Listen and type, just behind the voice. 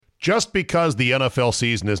Just because the NFL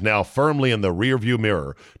season is now firmly in the rearview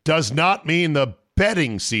mirror does not mean the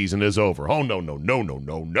betting season is over. Oh, no, no, no, no,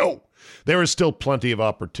 no, no. There is still plenty of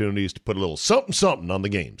opportunities to put a little something on the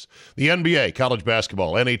games. The NBA, college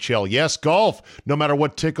basketball, NHL, yes, golf. No matter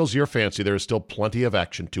what tickles your fancy, there is still plenty of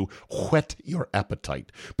action to whet your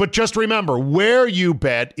appetite. But just remember, where you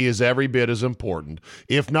bet is every bit as important,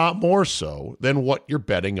 if not more so, than what you're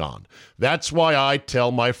betting on. That's why I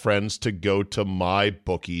tell my friends to go to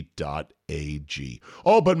mybookie.ag.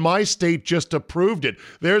 Oh, but my state just approved it.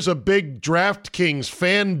 There's a big DraftKings,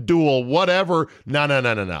 FanDuel, whatever.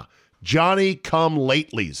 No.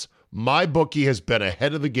 Johnny-come-latelys. MyBookie has been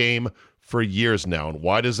ahead of the game for years now. And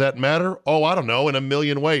why does that matter? Oh, I don't know, in a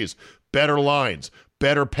million ways. Better lines,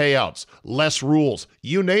 better payouts, less rules,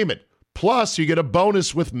 you name it. Plus, you get a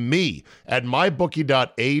bonus with me at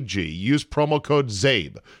mybookie.ag. Use promo code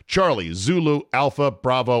ZABE, Charlie, Zulu, Alpha,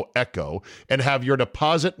 Bravo, Echo, and have your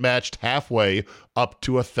deposit matched halfway up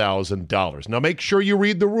to $1,000. Now, make sure you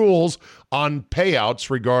read the rules on payouts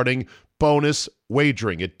regarding bonus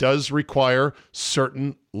wagering. It does require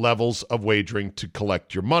certain levels of wagering to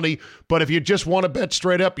collect your money, but if you just want to bet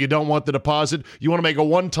straight up, you don't want the deposit, you want to make a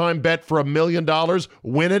one-time bet for $1 million,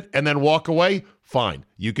 win it, and then walk away, fine.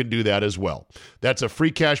 You can do that as well. That's a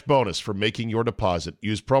free cash bonus for making your deposit.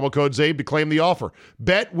 Use promo code ZABE to claim the offer.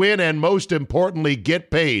 Bet, win, and most importantly,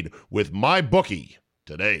 get paid with MyBookie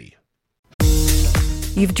today.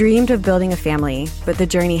 You've dreamed of building a family, but the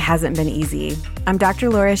journey hasn't been easy. I'm Dr.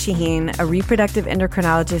 Laura Shaheen, a reproductive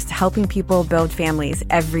endocrinologist helping people build families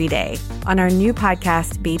every day. On our new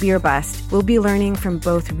podcast, Baby or Bust, we'll be learning from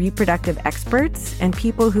both reproductive experts and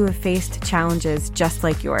people who have faced challenges just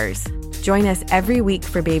like yours. Join us every week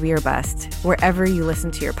for Baby or Bust, wherever you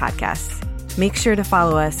listen to your podcasts. Make sure to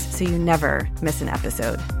follow us so you never miss an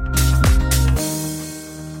episode.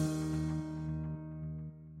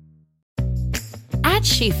 At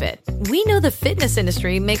SheFit, we know the fitness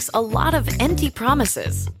industry makes a lot of empty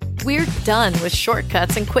promises. We're done with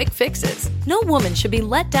shortcuts and quick fixes. No woman should be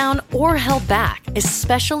let down or held back,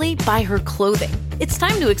 especially by her clothing. It's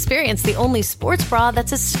time to experience the only sports bra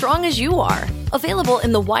that's as strong as you are. Available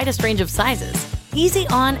in the widest range of sizes, easy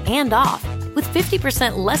on and off, with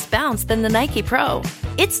 50% less bounce than the Nike Pro.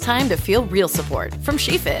 It's time to feel real support from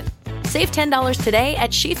SheFit. Save $10 today at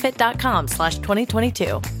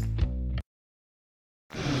shefit.com/2022.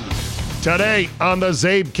 Today on the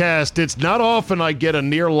Zabecast, it's not often I get a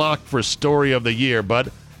near lock for Story of the Year, but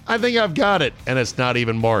I think I've got it, and it's not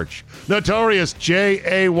even March. Notorious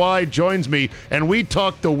J.A.Y. joins me, and we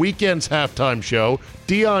talk the weekend's halftime show,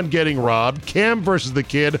 Deion getting robbed, Cam versus the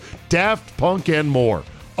Kid, Daft Punk, and more.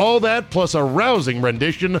 All that plus a rousing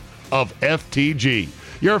rendition of FTG.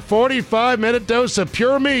 Your 45-minute dose of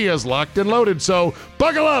pure me is locked and loaded, so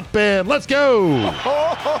buckle up and let's go!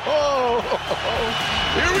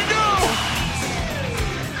 Here we go!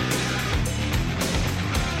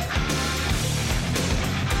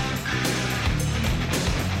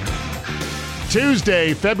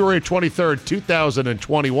 Tuesday, February 23rd,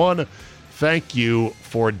 2021. Thank you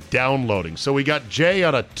for downloading. So we got Jay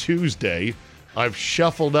on a Tuesday. I've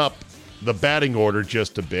shuffled up the batting order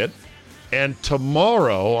just a bit. And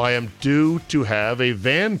tomorrow I am due to have a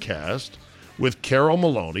Vancast with Carol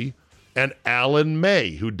Maloney and Alan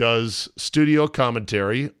May, who does studio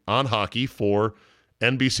commentary on hockey for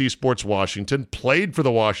NBC Sports Washington, played for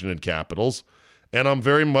the Washington Capitals, and I'm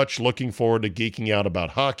very much looking forward to geeking out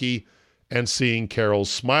about hockey and seeing Carol's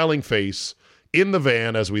smiling face in the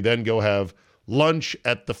van as we then go have lunch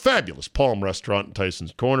at the fabulous Palm Restaurant in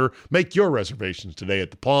Tyson's Corner. Make your reservations today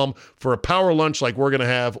at the Palm for a power lunch like we're going to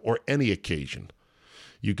have or any occasion.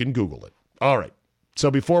 You can Google it. All right.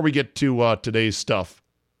 So before we get to today's stuff,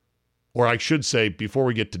 or I should say before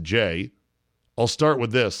we get to Jay, I'll start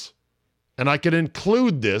with this. And I can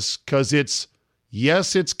include this because it's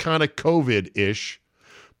kind of COVID-ish,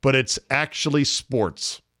 but it's actually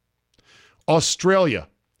sports. Australia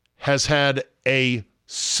has had a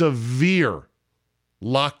severe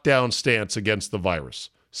lockdown stance against the virus.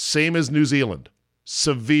 Same as New Zealand.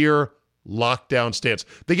 Severe lockdown stance.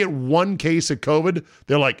 They get one case of COVID,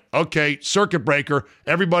 they're like, okay, circuit breaker,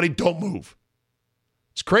 everybody don't move.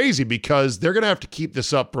 It's crazy because they're going to have to keep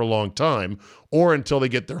this up for a long time or until they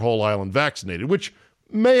get their whole island vaccinated, which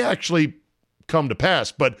may actually come to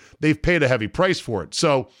pass, but they've paid a heavy price for it.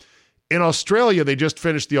 So in Australia, they just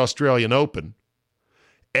finished the Australian Open,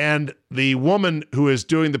 and the woman who is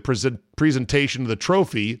doing the presentation of the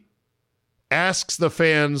trophy asks the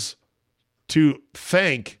fans to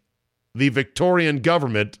thank the Victorian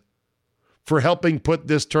government for helping put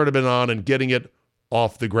this tournament on and getting it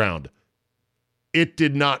off the ground. It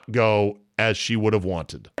did not go as she would have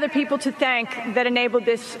wanted. Other people to thank that enabled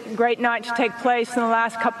this great night to take place in the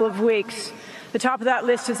last couple of weeks. The top of that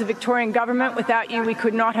list is the Victorian government. Without you, we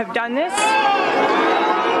could not have done this.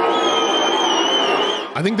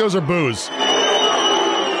 I think those are boos.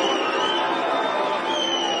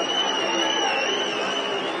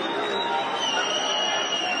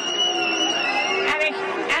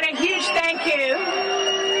 And a huge thank you.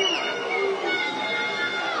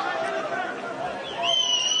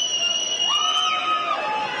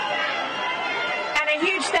 And a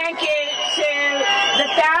huge thank you to the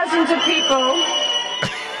thousands of people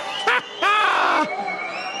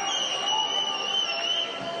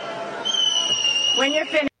when you're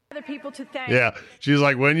finished, other people to thank. Yeah, she's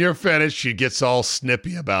like, when you're finished, she gets all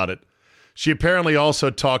snippy about it. She apparently also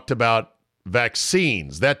talked about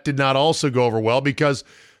vaccines. That did not also go over well because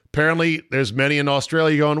apparently there's many in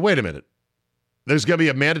Australia going, wait a minute, there's going to be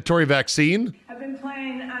a mandatory vaccine? I've been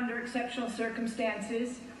playing under exceptional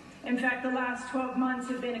circumstances. In fact, the last 12 months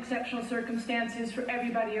have been exceptional circumstances for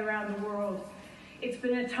everybody around the world. It's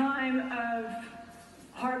been a time of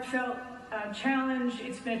heartfelt challenge.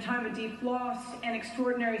 It's been a time of deep loss and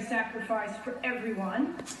extraordinary sacrifice for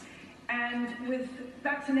everyone. And with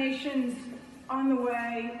vaccinations on the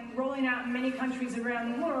way, rolling out in many countries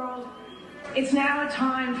around the world, it's now a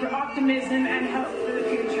time for optimism and hope for the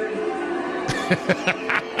future.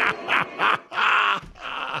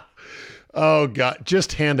 Oh, God.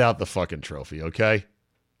 Just hand out the fucking trophy, okay?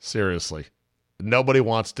 Seriously. Nobody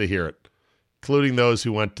wants to hear it, including those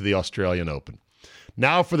who went to the Australian Open.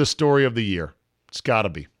 Now for the story of the year. It's got to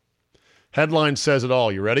be. Headline says it all.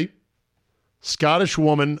 You ready? Scottish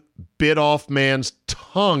woman bit off man's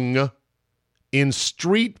tongue in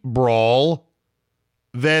street brawl,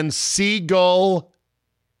 then seagull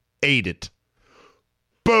ate it.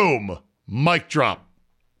 Boom. Mic drop.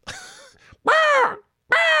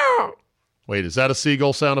 Wait, is that a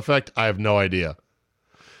seagull sound effect? I have no idea.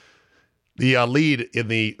 The lead in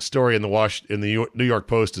the story in the New York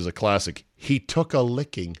Post is a classic. He took a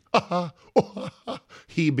licking.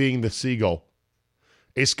 He being the seagull.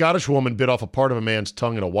 A Scottish woman bit off a part of a man's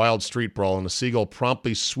tongue in a wild street brawl, and the seagull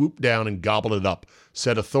promptly swooped down and gobbled it up,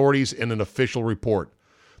 said authorities in an official report.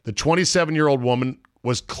 The 27-year-old woman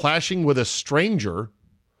was clashing with a stranger.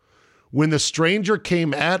 When the stranger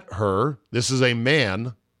came at her, this is a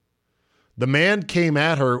man, the man came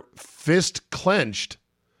at her, fist clenched,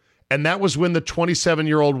 and that was when the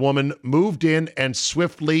 27-year-old woman moved in and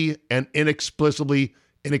swiftly and inexplicably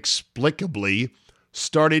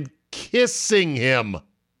started kissing him.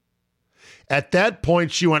 At that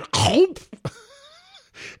point, she went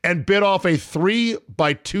and bit off a 3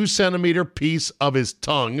 by 2 centimeter piece of his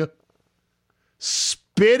tongue,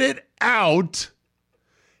 spit it out,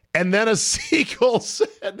 and then a seagull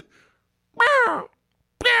said, meow,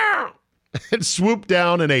 meow, and swooped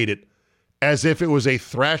down and ate it as if it was a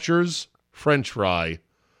Thrasher's French fry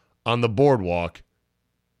on the boardwalk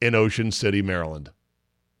in Ocean City, Maryland.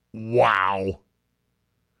 Wow.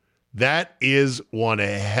 That is one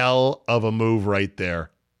hell of a move right there.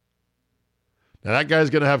 Now that guy's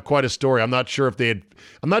going to have quite a story. I'm not sure if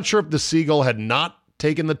the seagull had not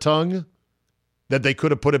taken the tongue, that they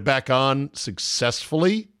could have put it back on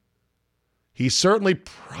successfully. He certainly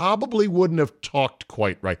probably wouldn't have talked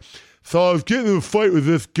quite right. So I was getting in a fight with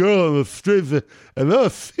this girl on the street, and then a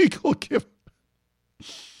seagull came.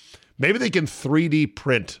 Maybe they can 3D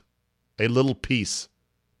print a little piece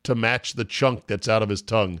to match the chunk that's out of his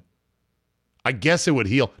tongue. I guess it would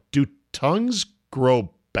heal. Do tongues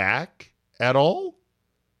grow back at all?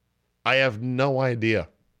 I have no idea.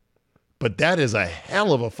 But that is a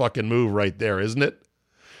hell of a fucking move right there, isn't it?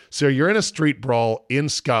 So you're in a street brawl in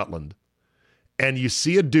Scotland, and you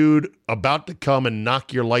see a dude about to come and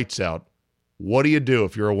knock your lights out. What do you do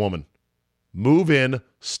if you're a woman? Move in,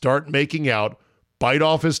 start making out, bite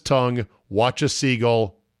off his tongue, watch a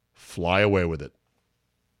seagull fly away with it.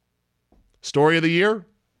 Story of the year?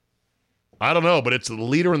 I don't know, but it's the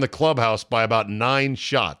leader in the clubhouse by about 9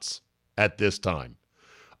 shots at this time.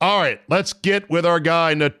 All right, let's get with our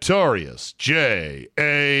guy, Notorious J.A.Y.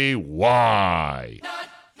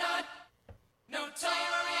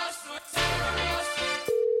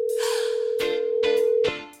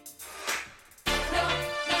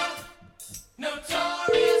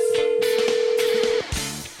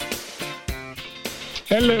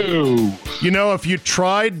 Hello. You know, if you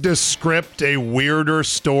tried to script a weirder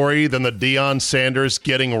story than the Deion Sanders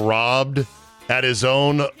getting robbed at his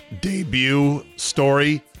own debut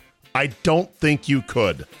story, I don't think you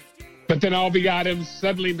could. But then all we got him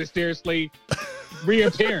suddenly, mysteriously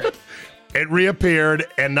reappeared. It reappeared,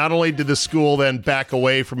 and not only did the school then back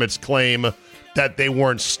away from its claim that they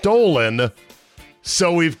weren't stolen.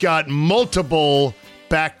 So we've got multiple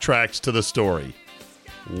backtracks to the story.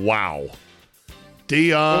 Wow.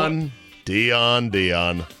 Dion.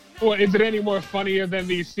 Well, is it any more funnier than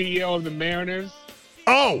the CEO of the Mariners?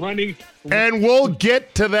 Oh, Running. and we'll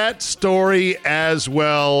get to that story as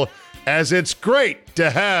well, as it's great to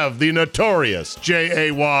have the notorious Jay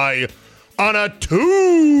on a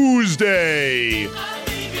Tuesday.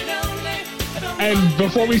 And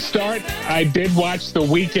before we start, I did watch the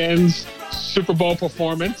weekend's Super Bowl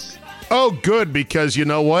performance. Oh, good, because you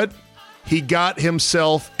know what? He got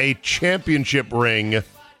himself a championship ring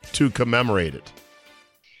to commemorate it.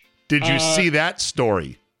 Did you see that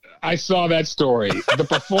story? I saw that story. The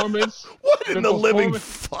performance. What in the living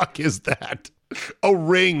fuck is that? A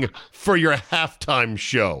ring for your halftime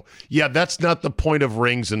show. Yeah, that's not the point of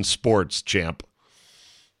rings in sports, champ.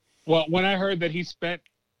 Well, when I heard that he spent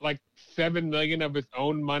like $7 million of his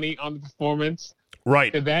own money on the performance,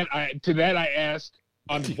 Right. to that I asked,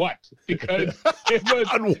 on what? Because it was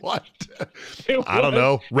On what? it I don't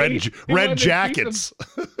know. was Red a jackets.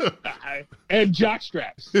 piece of- and jock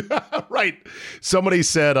straps. Right. Somebody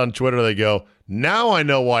said on Twitter, they go, now I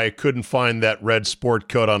know why I couldn't find that red sport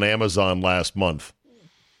coat on Amazon last month.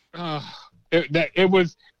 It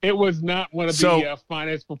was not one of the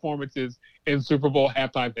finest performances in Super Bowl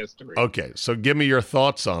halftime history. Okay, so give me your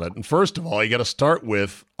thoughts on it. And first of all, you got to start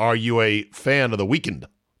with, are you a fan of The Weeknd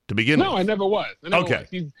to begin with? No, I never was. Okay.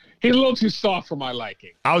 He's a little too soft for my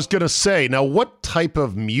liking. I was going to say, now what type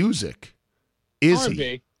of music is he?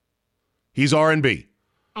 R&B. He's R&B.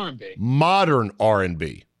 R&B. Modern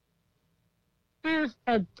R&B. I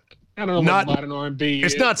don't know Not- what modern R&B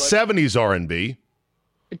It's is. not but 70s R&B.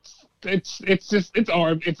 It's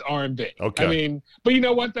R&B. Okay. I mean, but you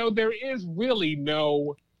know what though? There is really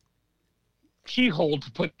no keyhole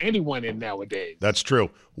to put anyone in nowadays. That's true.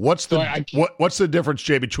 What's the So I can't- what's the difference,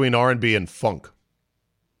 Jay, between R&B and funk?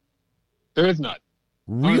 There is none.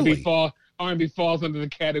 Really? R&B falls under the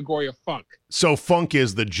category of funk. So funk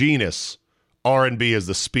is the genus, R&B is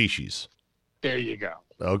the species. There you go.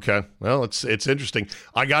 Okay. Well, it's interesting.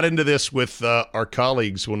 I got into this with our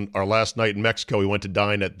colleagues when our last night in Mexico, we went to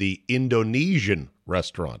dine at the Indonesian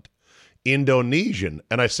restaurant. Indonesian.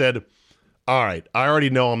 And I said, all right, I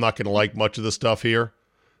already know I'm not going to like much of the stuff here,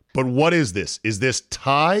 but what is this? Is this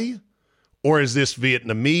Thai or is this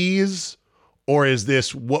Vietnamese or is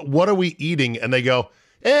this, what are we eating? And they go,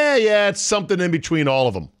 yeah, it's something in between all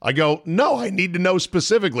of them. I go, no, I need to know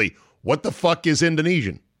specifically, what the fuck is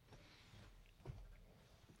Indonesian?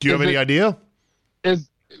 Do you have any idea? Isn't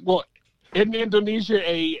Indonesia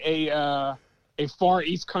a Far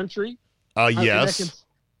East country? Yes.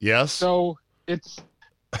 Yes. So it's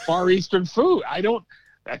Far Eastern food.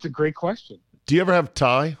 That's a great question. Do you ever have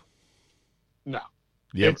Thai? No.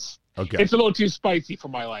 Yep. It's Okay. a little too spicy for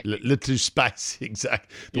my liking. Little too spicy,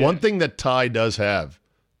 exactly. The Yeah. one thing that Thai does have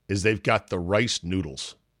is they've got the rice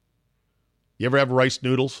noodles. You ever have rice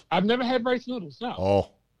noodles? I've never had rice noodles, no. Oh,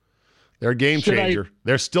 they're a game Should I- changer.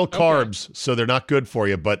 They're still carbs, so they're not good for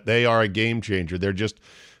you, but they are a game changer.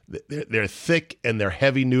 They're thick and they're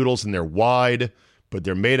heavy noodles and they're wide, but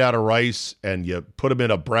they're made out of rice, and you put them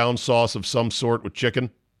in a brown sauce of some sort with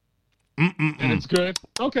chicken. And it's good.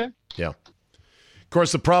 Okay. Yeah. Of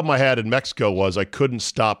course, the problem I had in Mexico was I couldn't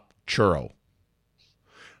stop churro.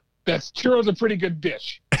 Churro's a pretty good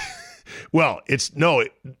dish. Well,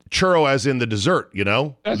 churro as in the dessert, you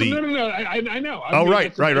know? No. I know. Oh,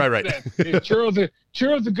 right. Churro's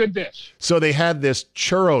a good dish. So they had this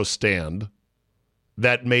churro stand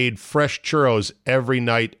that made fresh churros every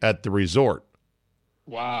night at the resort.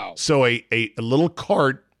 Wow. So a little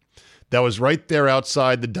cart that was right there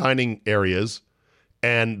outside the dining areas,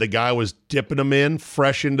 and the guy was dipping them in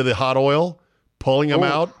fresh into the hot oil, pulling them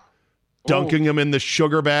out, dunking them in the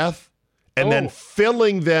sugar bath, and then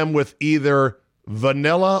filling them with either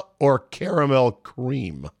vanilla or caramel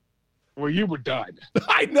cream. Well, you were done.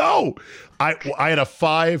 I know. I had a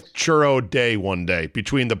 5 churro day one day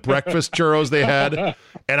between the breakfast churros they had,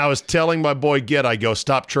 and I was telling my boy Git, I go,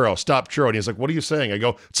 stop churro. And he's like, what are you saying? I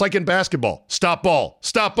go, it's like in basketball. Stop ball.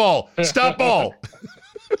 Stop ball. Stop ball.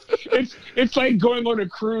 It's like going on a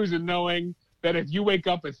cruise and knowing that if you wake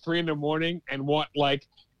up at 3 a.m. and want like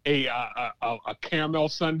a caramel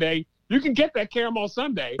sundae, you can get that caramel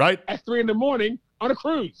sundae Right. at 3 a.m. on a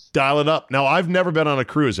cruise. Dial it up. Now, I've never been on a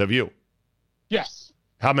cruise. Have you? Yes.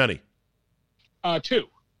 How many? 2.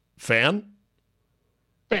 Fan?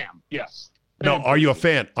 Bam. Yes. No, Bam. are you a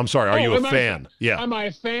fan? I'm sorry. Are you a am I- fan? Yeah. Am I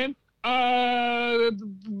a fan?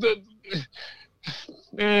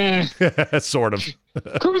 Sort of.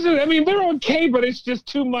 Cruises, I mean, they're okay, but it's just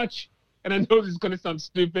too much and I know this is going to sound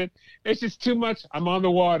stupid. It's just too much. I'm on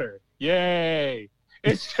the water. Yay.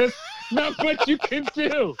 It's just not what you can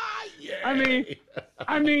do. I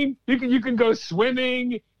mean, you can go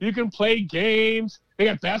swimming, you can play games. They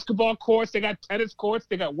got basketball courts, they got tennis courts,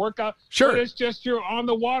 they got workout. Sure. But it's just you're on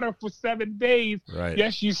the water for 7 days. Right.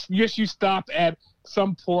 Yes, you stop at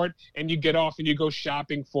some port and you get off and you go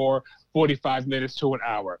shopping for 45 minutes to an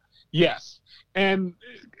hour. Yes. And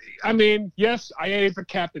I mean, yes, I ate at the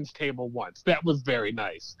captain's table once. That was very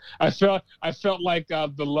nice. I felt like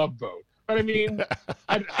the Love Boat. But I mean,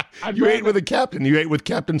 you ate with a captain. You ate with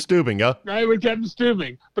Captain Stubing, huh? I ate with Captain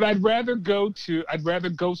Stubing. But I'd rather go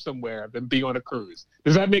somewhere than be on a cruise.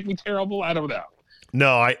 Does that make me terrible? I don't know.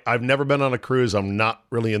 No, I've never been on a cruise. I'm not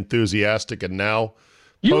really enthusiastic, and now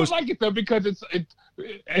you would like it though because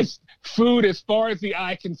it's food as far as the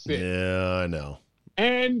eye can see. Yeah, I know.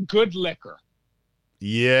 And good liquor.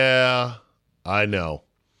 Yeah, I know.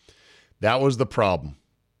 That was the problem.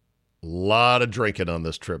 A lot of drinking on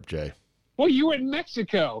this trip, Jay. Well, you were in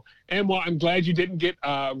Mexico, and I'm glad you didn't get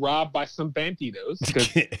robbed by some banditos.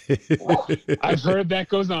 I've heard that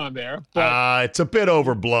goes on there. But it's a bit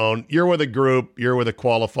overblown. You're with a group. You're with a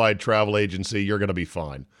qualified travel agency. You're going to be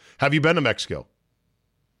fine. Have you been to Mexico?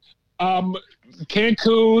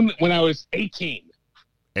 Cancun when I was 18.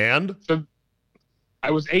 And? So I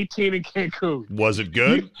was 18 in Cancun. Was it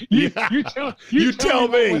good? You tell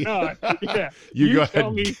me. Yeah. You go tell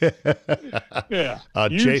ahead. Me. Yeah.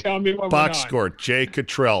 Jay, tell me what box score, Jay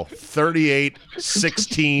Cottrell, 38,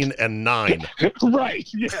 16, and 9. Right.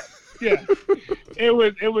 Yeah. Yeah. It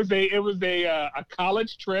was a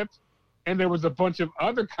college trip, and there was a bunch of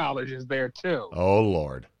other colleges there too. Oh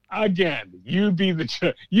Lord. Again, you be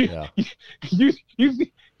the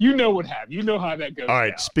you know what happened. You know how that goes. All right.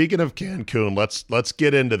 Down. Speaking of Cancun, let's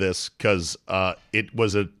get into this because it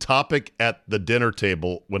was a topic at the dinner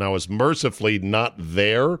table when I was mercifully not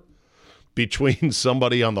there, between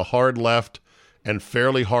somebody on the hard left and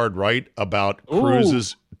fairly hard right about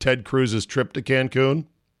Ted Cruz's trip to Cancun.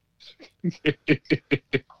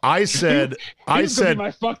 I said,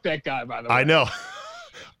 fuck that guy, by the way. I know.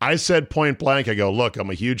 I said point blank, I go, look, I'm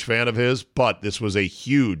a huge fan of his, but this was a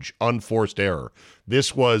huge unforced error.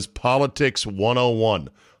 This was politics 101,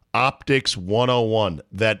 optics 101,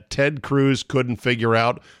 that Ted Cruz couldn't figure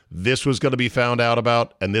out. This was going to be found out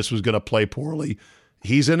about, and this was going to play poorly.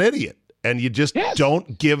 He's an idiot, and you just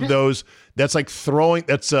don't give those. That's like throwing.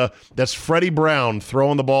 That's Freddie Brown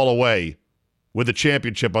throwing the ball away with a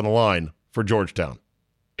championship on the line for Georgetown.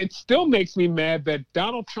 It still makes me mad that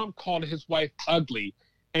Donald Trump called his wife ugly,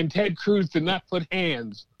 and Ted Cruz did not put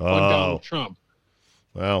hands on Donald Trump.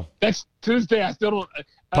 Well, that's to this day. I still don't.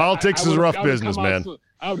 Politics is rough business, man.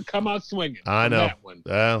 I would come out swinging. I know. That one.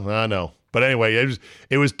 I know. But anyway,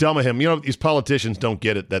 it was dumb of him. You know, these politicians don't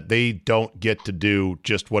get it, that they don't get to do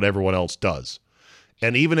just what everyone else does.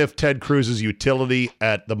 And even if Ted Cruz's utility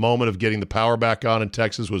at the moment of getting the power back on in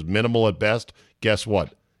Texas was minimal at best, guess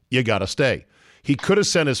what? You got to stay. He could have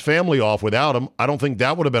sent his family off without him. I don't think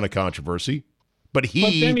that would have been a controversy. But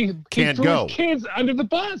he can't go. His kids under the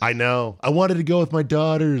bus. I know. I wanted to go with my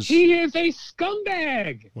daughters. He is a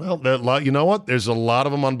scumbag. Well, you know what? There's a lot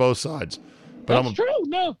of them on both sides. But that's true.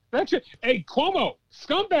 No, that's true. Hey, Cuomo,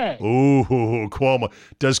 scumbag. Ooh, Cuomo.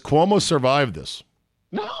 Does Cuomo survive this?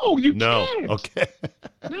 No, you can't. Okay.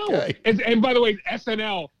 No. Okay. And by the way,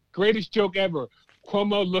 SNL, greatest joke ever.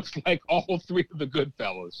 Cuomo looks like all three of the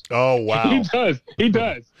Goodfellas. Oh, wow. He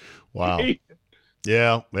does. Wow.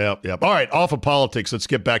 Yeah. All right, off of politics, let's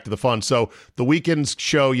get back to the fun. So the Weeknd's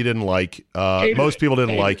show you didn't like. Most people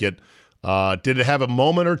didn't like it. Did it have a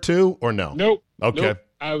moment or two or no? Nope. Okay. Nope.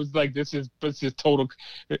 I was like, this is total.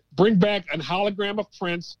 Bring back a hologram of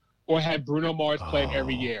Prince or have Bruno Mars play it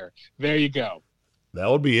every year. There you go. That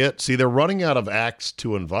would be it. See, they're running out of acts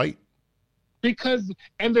to invite.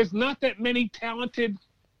 And there's not that many talented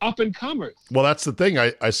up-and-comers. Well, that's the thing.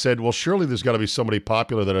 I said, well, surely there's got to be somebody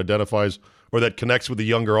popular that identifies or that connects with the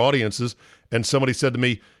younger audiences. And somebody said to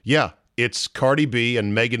me, yeah, it's Cardi B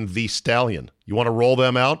and Megan Thee Stallion. You want to roll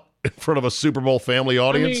them out in front of a Super Bowl family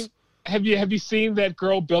audience? I mean, have you seen that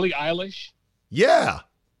girl, Billie Eilish? Yeah.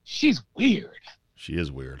 She's weird. She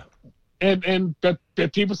is weird. But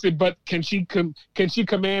people say, but can she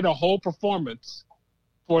command a whole performance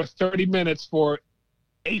for 30 minutes for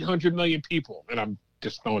 800 million people? And I'm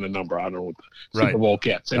just throwing a number. I don't know what the Super Bowl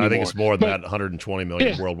gets anymore. I think it's more than that, 120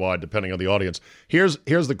 million worldwide, depending on the audience. Here's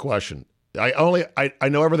the question. I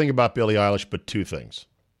know everything about Billie Eilish, but two things.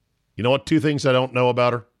 You know what? Two things I don't know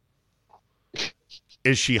about her.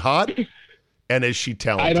 Is she hot? And is she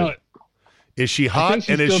talented? I don't. Is she hot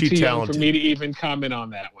and is she talented? For me to even comment on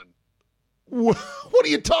that one. What are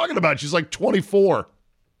you talking about? She's like 24.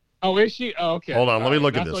 Oh, is she? Oh, okay. Hold on, let me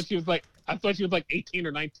look at I this. I thought she was like 18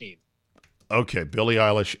 or 19. Okay, Billie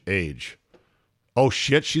Eilish age. Oh,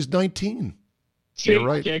 shit, she's 19. See, You're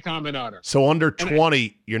right. Can't comment on her. So under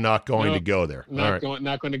 20, you're not going to go there. All right.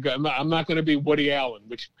 Not going to go. I'm not going to be Woody Allen,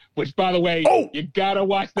 which by the way, you got to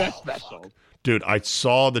watch that special. Fuck. Dude, I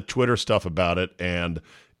saw the Twitter stuff about it, and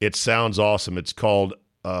it sounds awesome. It's called,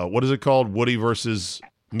 what is it called? Woody versus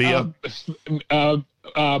Mia?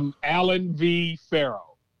 Allen v.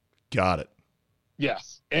 Farrow. Got it.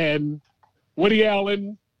 Yes. And Woody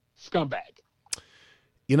Allen, scumbag.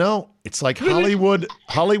 You know, it's like Hollywood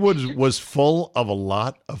was full of a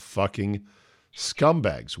lot of fucking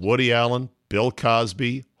scumbags. Woody Allen, Bill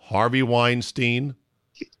Cosby, Harvey Weinstein,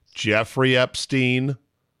 Jeffrey Epstein.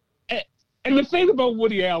 And the thing about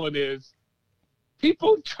Woody Allen is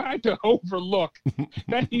people try to overlook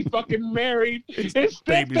that he fucking married his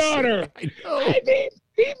stepdaughter. I know. I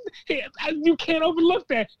mean, you can't overlook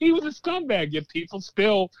that. He was a scumbag, yet people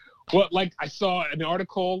still, I saw an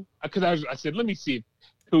article, because I said, let me see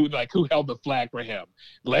who held the flag for him.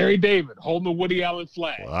 Larry David holding the Woody Allen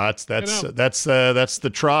flag. Well, that's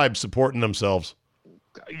the tribe supporting themselves.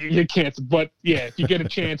 You can't, but yeah, if you get a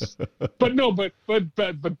chance. But Billie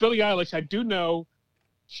Eilish, I do know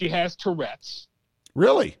she has Tourette's.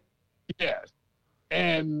 Really? Yeah.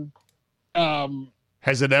 And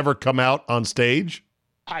has it ever come out on stage?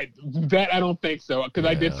 I don't think so, because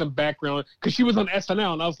I did some background, because she was on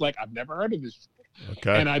SNL, and I was like, I've never heard of this.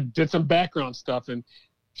 Okay. And I did some background stuff, and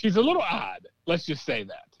she's a little odd. Let's just say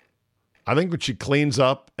that. I think when she cleans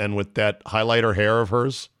up and with that highlighter hair of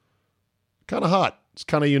hers, kind of hot. It's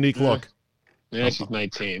kind of a unique look. Yeah, she's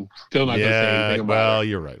 19. Still not going to say anything about her.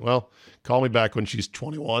 You're right. Well, call me back when she's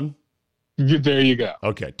 21. There you go.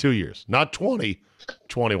 Okay, 2 years. Not 20,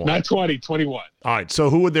 21. Not 20, 21. All right, so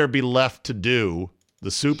who would there be left to do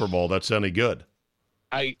the Super Bowl that's any good?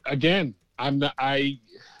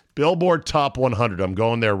 Billboard Top 100. I'm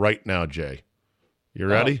going there right now, Jay. You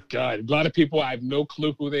ready? Oh, God. A lot of people, I have no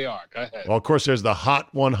clue who they are. Go ahead. Well, of course, there's the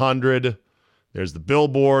Hot 100. There's the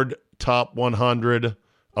Billboard Top 100.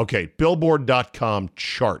 Okay, Billboard.com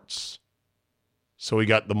charts. So we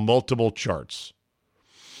got the multiple charts.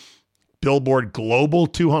 Billboard Global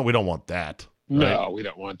 200. We don't want that. Right? No, we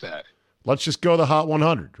don't want that. Let's just go the Hot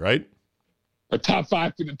 100, right? The top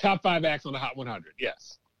five acts on the Hot 100,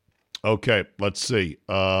 yes. Okay, let's see.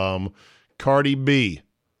 Cardi B,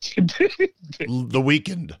 The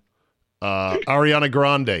Weeknd, Ariana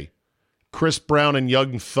Grande, Chris Brown and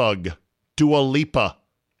Young Thug, Dua Lipa,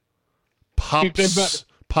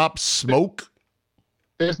 Pop Smoke.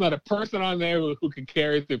 There's not a person on there who can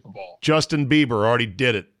carry a Super Bowl. Justin Bieber already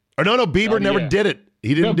did it. Or no, Bieber never did it.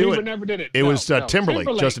 He didn't do it. Bieber never did it. It was Timberlake,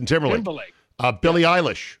 Justin Timberlake. Billie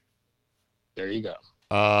Eilish. There you go.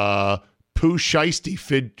 Pooh Shiesty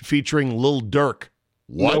featuring Lil Durk.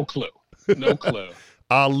 What? No clue.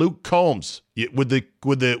 Luke Combs with the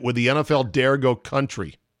NFL Dare Go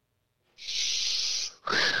Country.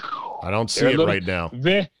 I don't see it right now.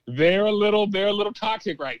 They're a little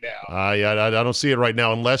toxic right now. I don't see it right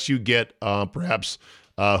now unless you get perhaps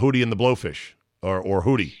Hootie and the Blowfish or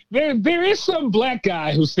Hootie. There is some black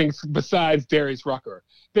guy who sings besides Darius Rucker.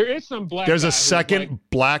 There is some black. There's a second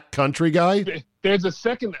black country guy. There's a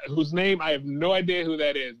second whose name I have no idea who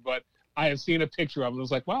that is, but I have seen a picture of him. It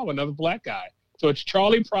was like, wow, another black guy. So it's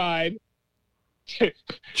Charlie Pride.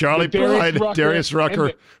 Darius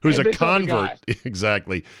Rucker, who's a convert.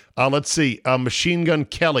 Exactly. Let's see. Machine Gun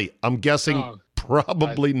Kelly. I'm guessing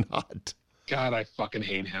probably not. God, I fucking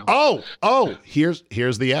hate him. Oh,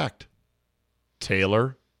 here's the act.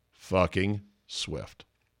 Taylor fucking Swift.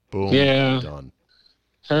 Boom. Yeah. Done.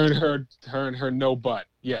 Her and her no butt.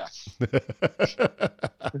 Yes.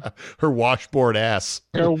 Her washboard ass.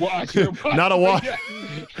 Not a wash.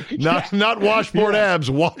 Not washboard abs.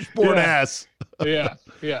 Washboard ass. Yeah.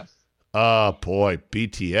 Boy,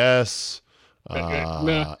 BTS.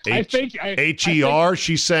 HER.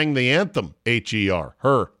 She sang the anthem. HER.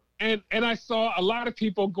 Her. And I saw a lot of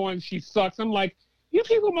people going, she sucks. I'm like, you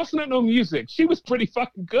people must not know music. She was pretty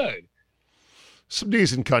fucking good. Some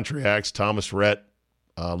decent country acts. Thomas Rhett,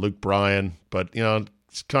 Luke Bryan, but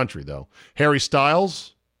it's country though. Harry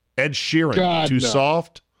Styles, Ed Sheeran,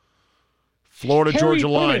 Soft. Florida Georgia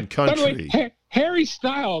Line, country. By the way, Harry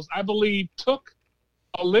Styles, I believe, took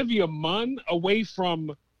Olivia Munn away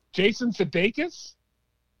from Jason Sudeikis.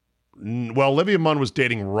 Well, Olivia Munn was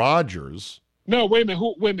dating Rogers. No, wait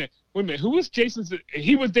a minute. Who was Jason?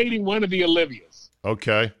 He was dating one of the Olivias.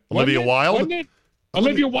 Okay, Olivia Wilde. Wasn't it?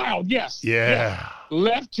 Olivia Wilde, yes. Yeah.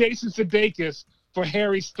 Left Jason Sudeikis for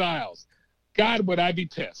Harry Styles. God, would I be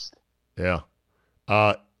pissed. Yeah.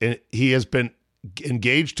 And he has been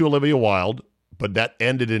engaged to Olivia Wilde, but that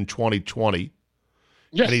ended in 2020.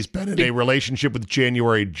 Yes. And he's been in a relationship with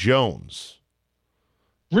January Jones.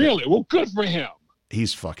 Really? Well, good for him.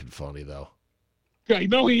 He's fucking funny, though. Yeah,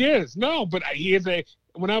 no, he is. No, but he is a.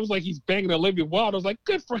 When I was like, he's banging Olivia Wilde, I was like,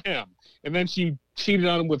 good for him. And then she cheated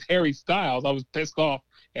on him with Harry Styles. I was pissed off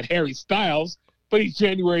at Harry Styles, but he's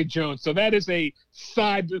January Jones, so that is a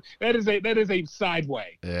side. That is a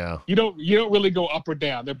sideway. Yeah. You don't really go up or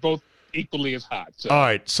down. They're both equally as hot. So. All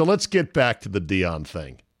right, so let's get back to the Deion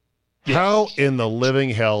thing. Yes. How in the living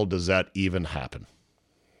hell does that even happen?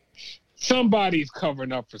 Somebody's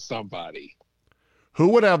covering up for somebody. Who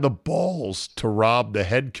would have the balls to rob the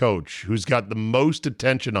head coach who's got the most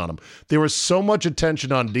attention on him? There was so much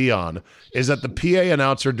attention on Deion is that the PA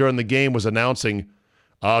announcer during the game was announcing,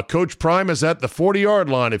 Coach Prime is at the 40-yard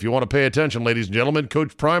line. If you want to pay attention, ladies and gentlemen,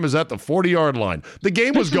 Coach Prime is at the 40-yard line. The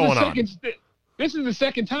game was going on. This is the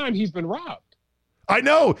second time he's been robbed. I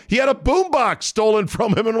know. He had a boombox stolen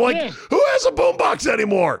from him, and who has a boombox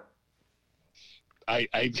anymore?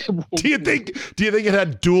 Do you think it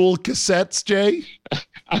had dual cassettes, Jay?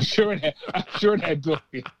 I'm sure it had dual.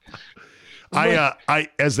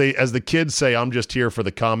 As the kids say, I'm just here for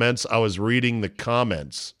the comments. I was reading the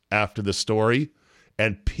comments after the story,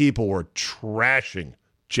 and people were trashing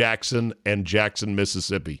Jackson and Jackson,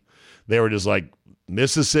 Mississippi. They were just like,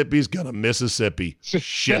 Mississippi's gonna Mississippi.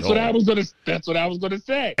 Shithole. That's what I was gonna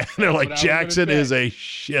say. And they're like, Jackson is a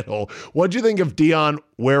shithole. What'd you think of Deion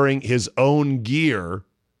wearing his own gear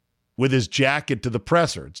with his jacket to the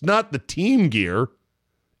presser? It's not the team gear.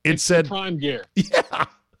 It said the Prime gear. Yeah.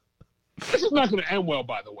 This is not gonna end well,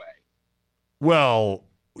 by the way. Well,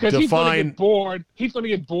 because he's gonna get bored. He's gonna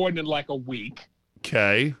get bored in like a week.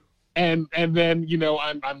 Okay. And then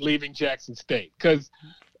I'm leaving Jackson State because.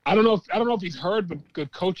 I don't know if he's heard,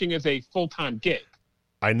 but coaching is a full-time gig.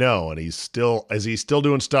 I know, and he's still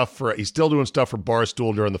doing stuff for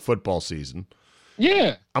Barstool during the football season.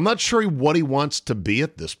 Yeah. I'm not sure what he wants to be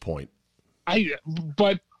at this point.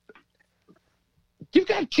 But you've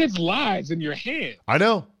got kids' lives in your hands. I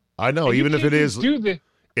know. Even if it is, you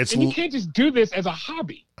can't just do this as a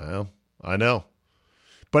hobby. I know.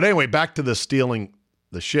 But anyway, back to the stealing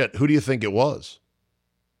the shit. Who do you think it was?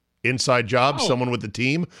 Inside job, someone with the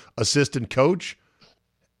team, assistant coach,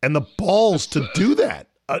 and the balls to do that.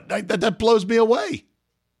 That blows me away.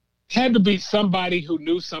 Had to be somebody who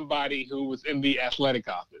knew somebody who was in the athletic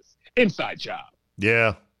office. Inside job.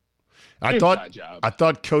 Yeah. I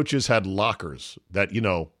thought coaches had lockers that,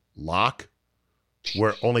 lock,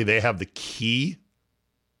 where only they have the key.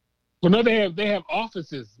 Well, no, they have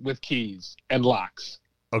offices with keys and locks.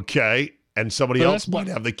 Okay. And somebody else might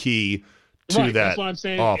have the key to that that's why I'm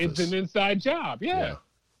saying office. It's an inside job. Yeah.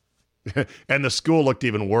 And the school looked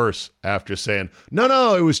even worse after saying,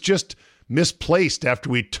 no, it was just misplaced after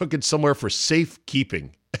we took it somewhere for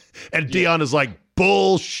safekeeping. And Deion is like,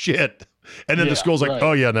 bullshit. And then the school's like,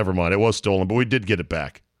 oh, yeah, never mind. It was stolen, but we did get it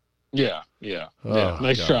back. Yeah.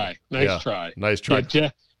 Nice try. Nice try. Yeah,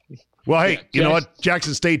 well, hey, you know what?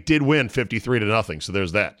 Jackson State did win 53-0, so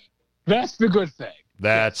there's that. That's the good thing.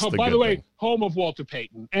 By the way, home of Walter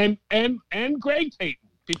Payton and Greg Payton.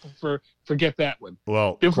 People forget that one.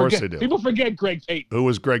 Well, of course they do. People forget Greg Payton. Who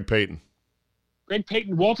was Greg Payton? Greg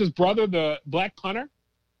Payton, Walter's brother, the black punter.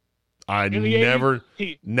 I never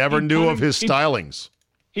knew of his stylings.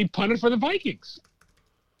 He punted for the Vikings.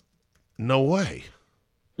 No way.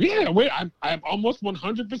 Yeah, wait, I'm almost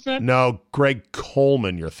 100%. No, Greg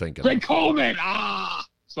Coleman you're thinking. Greg Coleman.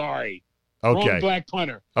 Sorry. Okay. Wrong black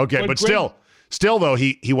punter. Okay, but still though,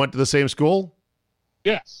 he went to the same school?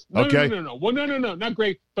 Yes. No, Well, no, not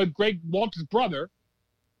Greg, but Greg Walter's brother.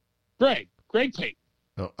 Greg Payton.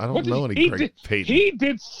 No, I don't know any Greg Payton. He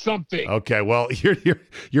did something. Okay, well,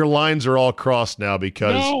 your lines are all crossed now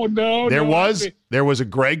because there was a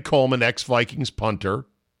Greg Coleman, ex-Vikings punter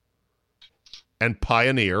and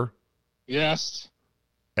pioneer. Yes.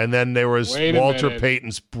 And then there was Walter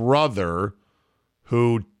Payton's brother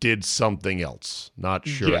who did something else. Not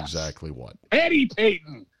sure exactly what. Eddie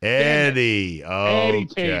Payton. Eddie. Okay. Eddie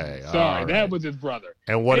Payton. Sorry, that was his brother.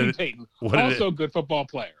 And Eddie Payton, also a good football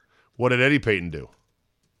player. What did Eddie Payton do?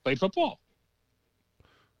 Played football.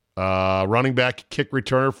 Running back, kick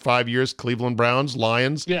returner, 5 years, Cleveland Browns,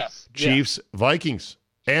 Lions, Chiefs, Vikings,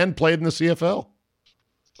 and played in the CFL.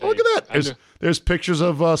 Oh, look at that. There's pictures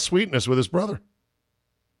of Sweetness with his brother.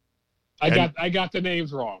 I got the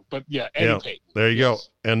names wrong, but Eddie Payton. There you go.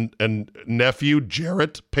 And nephew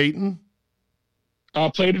Jarrett Payton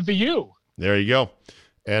played at the U. There you go.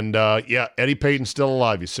 And Eddie Payton's still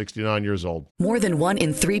alive. He's 69 years old. More than 1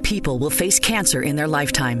 in 3 people will face cancer in their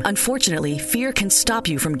lifetime. Unfortunately, fear can stop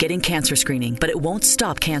you from getting cancer screening, but it won't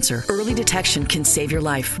stop cancer. Early detection can save your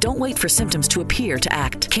life. Don't wait for symptoms to appear to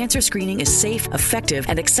act. Cancer screening is safe, effective,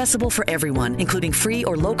 and accessible for everyone, including free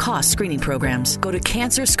or low-cost screening programs. Go to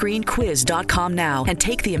CancerScreenQuiz.com now and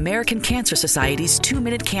take the American Cancer Society's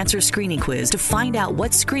 2-minute cancer screening quiz to find out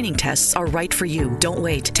what screening tests are right for you. Don't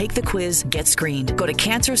wait. Take the quiz. Get screened. Go to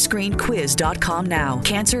CancerScreenQuiz.com now.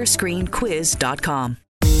 CancerScreenQuiz.com.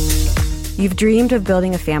 You've dreamed of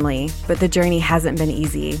building a family, but the journey hasn't been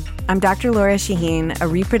easy. I'm Dr. Laura Shaheen, a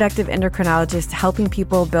reproductive endocrinologist helping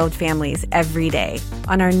people build families every day.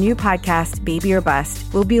 On our new podcast, Baby or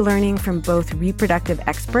Bust, we'll be learning from both reproductive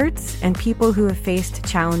experts and people who have faced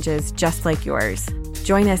challenges just like yours.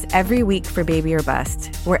 Join us every week for Baby or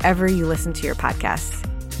Bust, wherever you listen to your podcasts.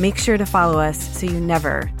 Make sure to follow us so you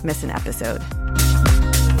never miss an episode.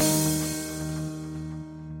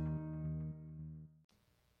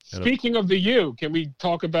 Speaking of the U, can we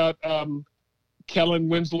talk about Kellen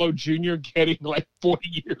Winslow Jr. getting like 40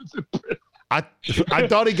 years in prison? I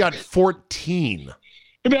thought he got 14.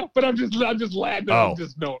 Yeah, but I'm just laughing. Oh.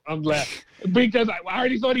 I'm laughing because I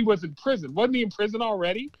already thought he was in prison. Wasn't he in prison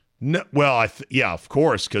already? No, well, yeah, of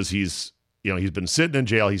course, because he's been sitting in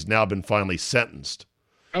jail. He's now been finally sentenced.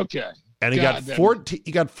 Okay. And he got 14.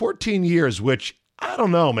 He got 14 years, which I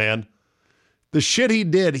don't know, man. The shit he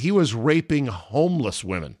did, he was raping homeless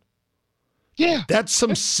women. Yeah. That's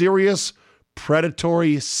some serious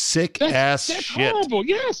predatory, sick ass that's shit. Horrible.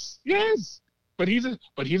 Yes. But he's a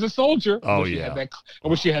soldier. Oh, I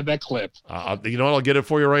wish you had that clip. You know what? I'll get it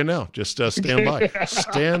for you right now. Just stand by.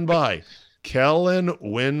 Stand by. Kellen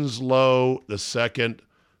Winslow II.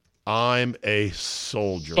 I'm a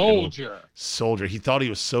soldier. Soldier. He thought he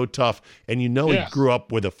was so tough. And he grew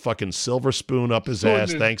up with a fucking silver spoon up his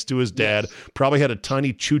ass thanks to his dad. Yes. Probably had a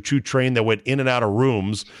tiny choo-choo train that went in and out of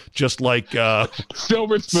rooms, just like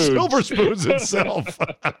Silver Spoons itself.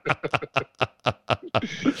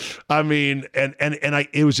 I mean, and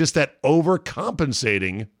it was just that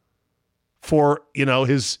overcompensating for,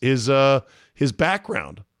 his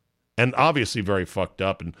background. And obviously very fucked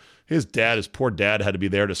up. And his poor dad had to be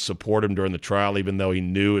there to support him during the trial, even though he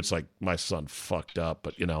knew it's like, my son fucked up.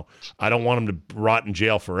 But, I don't want him to rot in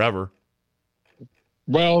jail forever.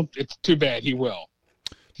 Well, it's too bad. He will.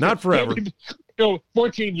 Not forever.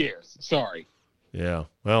 14 years. Sorry. Yeah.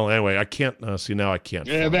 Well, anyway, I can't see now. I can't.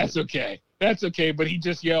 Yeah, that's okay. That's okay. But he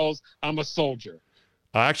just yells, "I'm a soldier."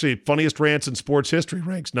 Actually, funniest rants in sports history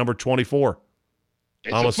ranks number 24.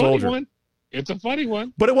 I'm a soldier. One. It's a funny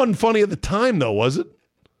one. But it wasn't funny at the time, though, was it?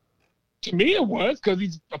 To me, it was, because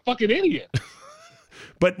he's a fucking idiot.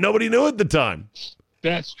 But nobody knew at the time.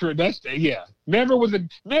 That's true.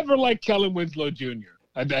 Never like Kellen Winslow Jr.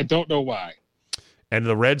 I don't know why. And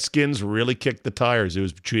the Redskins really kicked the tires. It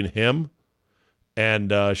was between him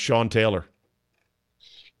and Sean Taylor.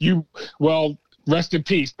 Rest in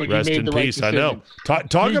peace. But rest you made in the right peace. decision. I know.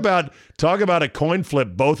 Talk about a coin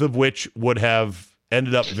flip, both of which would have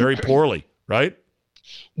ended up very poorly, right?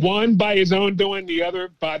 One by his own doing, the other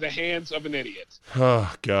by the hands of an idiot.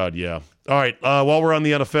 Oh, God, yeah. All right, while we're on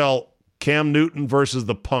the NFL, Cam Newton versus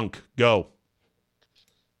the punk. Go.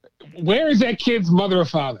 Where is that kid's mother or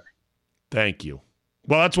father? Thank you.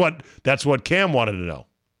 Well, that's what Cam wanted to know.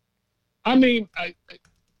 I mean,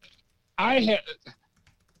 I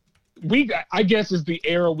guess is the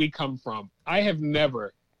era we come from. I have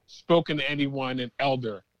never spoken to anyone, an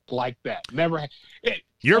elder, like that. Never.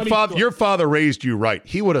 Your father raised you right.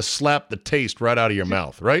 He would have slapped the taste right out of your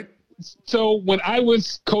mouth, right? So when I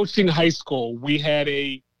was coaching high school, we had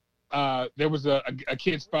there was a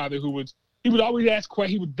kid's father he would always ask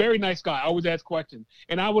questions. He was a very nice guy, always ask questions.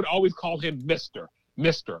 And I would always call him Mr.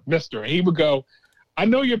 And he would go, "I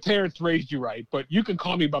know your parents raised you right, but you can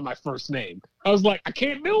call me by my first name." I was like, "I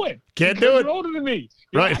can't do it. You're older than me.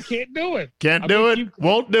 Right. I can't do it. Can't do it.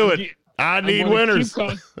 Won't do it. I need winners."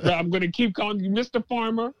 I'm going to keep calling you Mr.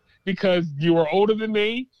 Farmer because you are older than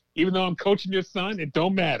me. Even though I'm coaching your son, it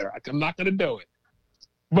don't matter. I'm not going to do it.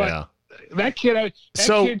 But that kid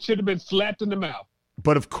should have been slapped in the mouth.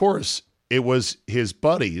 But of course, it was his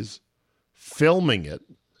buddies filming it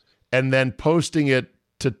and then posting it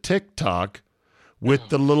to TikTok with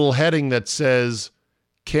the little heading that says,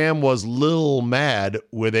 "Cam was little mad"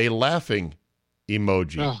 with a laughing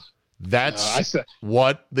emoji. That's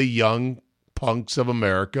what the young punks of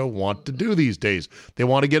America want to do these days. They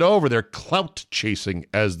want to get over their clout chasing,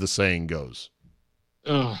 as the saying goes.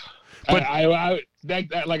 But like I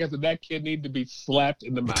said, that kid needed to be slapped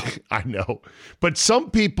in the mouth. I know. But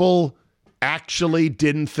some people actually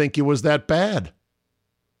didn't think it was that bad.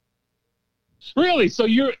 Really? So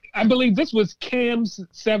I believe this was Cam's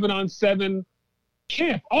 7-on-7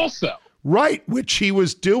 camp also. Right, which he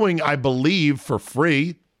was doing, I believe, for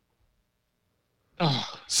free. Oh,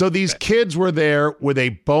 so these kids were there with a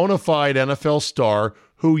bona fide NFL star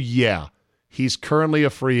who, yeah, he's currently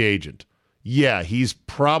a free agent. Yeah, he's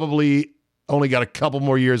probably only got a couple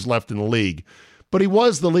more years left in the league. But he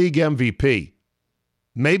was the league MVP.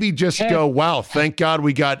 Maybe just go, wow, thank God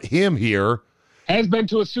we got him here. Has been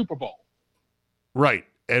to a Super Bowl. Right.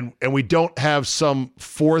 And we don't have some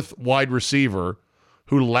fourth wide receiver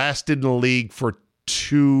who lasted in the league for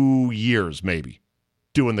 2 years, maybe,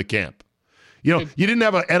 doing the camp. You know, you didn't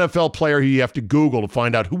have an NFL player who you have to Google to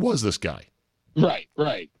find out who was this guy.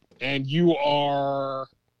 Right. And you are,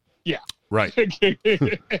 yeah. Right.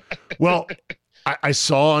 Well, I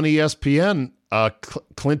saw on ESPN,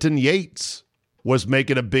 Clinton Yates was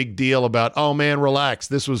making a big deal about, oh man, relax.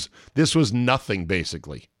 This was nothing,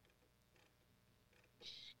 basically.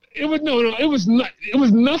 It was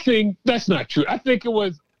nothing. That's not true. I think it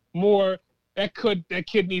was more that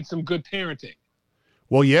kid needs some good parenting.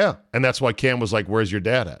 Well, yeah, and that's why Cam was like, "Where's your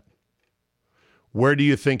dad at?" Where do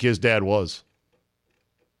you think his dad was?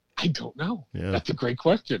 I don't know. Yeah. That's a great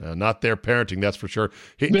question. Not their parenting, that's for sure.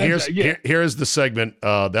 Here's the segment.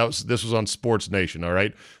 This was on Sports Nation. All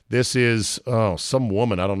right, this is some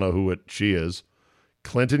woman. I don't know who she is.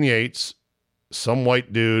 Clinton Yates, some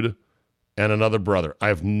white dude, and another brother. I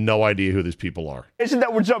have no idea who these people are. It's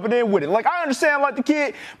that we're jumping in with it. Like, I understand, like, the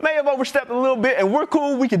kid may have overstepped a little bit, and we're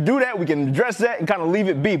cool. We can do that. We can address that and kind of leave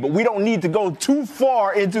it be. But we don't need to go too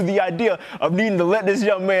far into the idea of needing to let this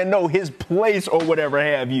young man know his place or whatever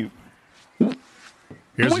have you. We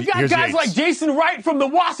got guys Yates. like Jason Wright from the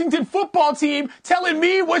Washington football team telling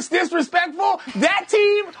me what's disrespectful. That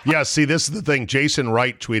team. Yeah, see, this is the thing. Jason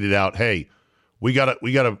Wright tweeted out, "Hey, we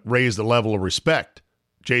gotta raise the level of respect."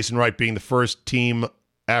 Jason Wright being the first team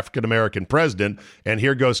African-American president, and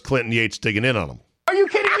here goes Clinton Yates digging in on him. Are you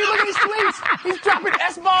kidding me? Look at his tweets. He's dropping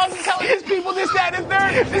S-bombs and telling his people this, that, and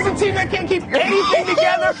third. This is a team that can't keep anything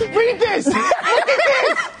together. Read this. Look at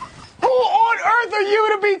this. Who on earth are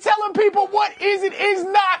you to be telling people what is and is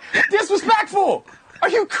not disrespectful? Are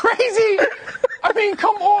you crazy? I mean,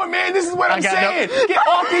 come on, man. This is what I'm saying. Get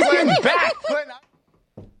off these kids' back.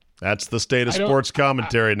 That's the state of sports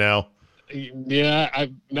commentary now. Yeah,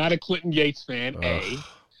 I'm not a Clinton Yates fan,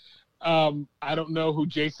 I don't know who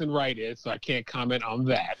Jason Wright is, so I can't comment on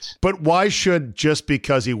that. But why should, just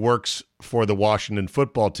because he works for the Washington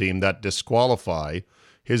football team, that disqualify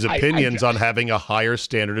his opinions on having a higher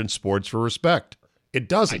standard in sports for respect? It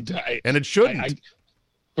doesn't, and it shouldn't.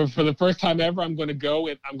 For the first time ever, I'm going to go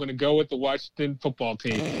with the Washington football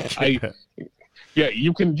team. Yeah,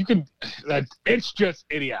 you can. It's just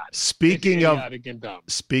idiotic. Speaking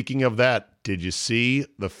of that, did you see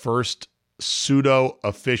the first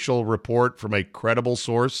pseudo-official report from a credible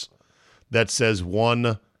source that says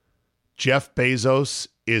one Jeff Bezos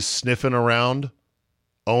is sniffing around,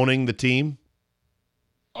 owning the team?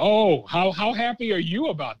 Oh, how happy are you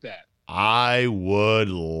about that? I would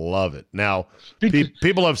love it. Now,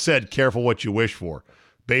 people have said, careful what you wish for.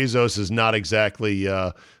 Bezos is not exactly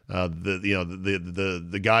the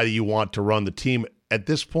guy you want to run the team. At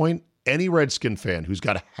this point, any Redskin fan who's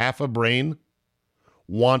got half a brain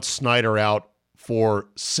wants Snyder out for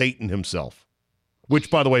Satan himself, which,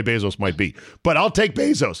 by the way, Bezos might be. But I'll take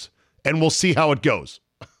Bezos, and we'll see how it goes.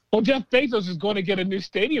 Well, Jeff Bezos is going to get a new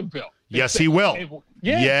stadium built. Yes, he will. He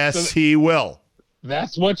will.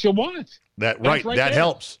 That's what you want. That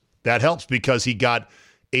helps. That helps because he got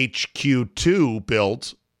HQ2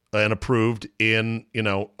 built and approved in,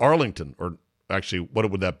 Arlington, or actually,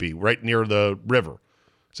 what would that be? Right near the river.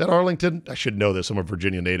 Is that Arlington? I should know this. I'm a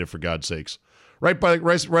Virginia native, for God's sakes. Right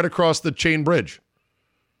across the Chain Bridge.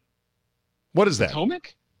 What is that?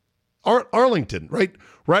 Potomac? Arlington,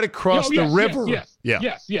 right across the river. Yes.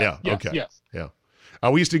 Okay. Yeah.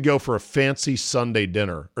 We used to go for a fancy Sunday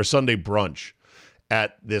dinner or Sunday brunch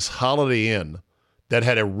at this Holiday Inn that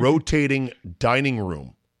had a rotating dining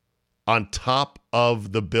room on top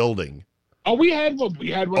of the building. Oh, we had one. We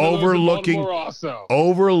had one overlooking, of those in Baltimore also.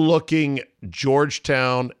 Overlooking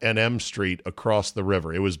Georgetown and M Street across the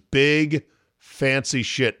river. It was big, fancy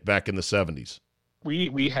shit back in the 70s.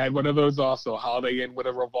 We had one of those also. Holiday Inn with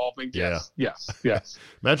a revolving. Yes.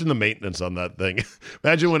 Imagine the maintenance on that thing.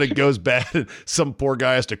 Imagine when it goes bad and some poor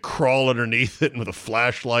guy has to crawl underneath it with a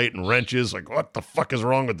flashlight and wrenches. Like, what the fuck is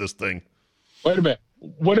wrong with this thing? Wait a minute.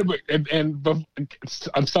 And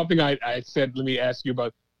something I said, let me ask you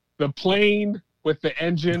about the plane with the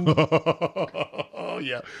engine. Oh,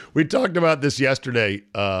 yeah. We talked about this yesterday,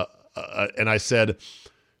 and I said,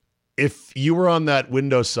 if you were on that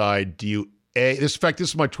window side, do you in fact, this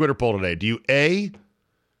is my Twitter poll today. Do you A,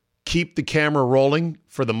 keep the camera rolling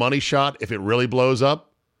for the money shot if it really blows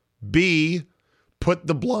up? B, put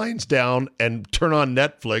the blinds down and turn on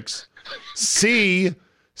Netflix? C,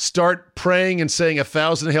 start praying and saying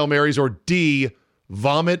 1,000 Hail Marys? Or D,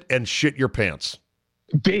 vomit and shit your pants?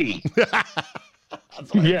 B.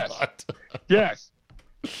 Yes. Yes.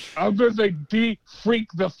 I was going to say D, freak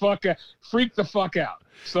the fuck out.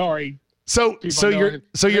 Sorry. So you're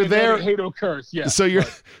there. Hate or curse. Yeah. So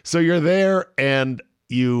you're there and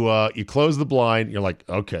you close the blind. You're like,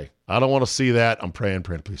 okay, I don't want to see that. I'm praying,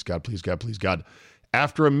 please God, please God, please God.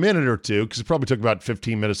 After a minute or two, because it probably took about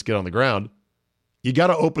 15 minutes to get on the ground, you got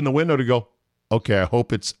to open the window to go, okay, I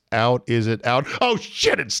hope it's out. Is it out? Oh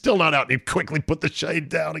shit, it's still not out. And you quickly put the shade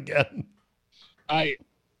down again. I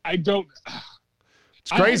don't.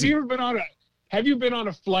 It's crazy. Have you been on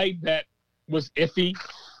a flight that was iffy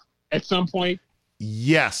at some point?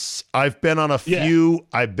 Yes, I've been on a few.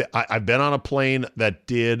 I've been on a plane that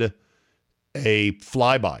did a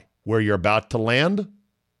flyby where you're about to land,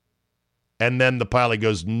 and then the pilot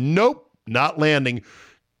goes, "Nope, not landing."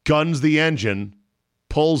 Guns the engine,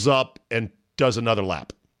 pulls up, and does another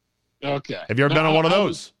lap. Okay. Have you ever been on one of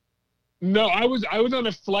those? No, I was on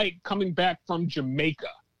a flight coming back from Jamaica,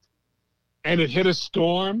 and it hit a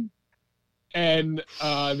storm, and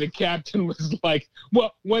the captain was like,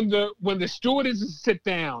 "Well, when the stewardesses sit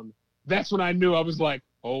down, that's when I knew." I was like,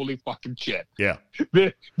 "Holy fucking shit!" Yeah.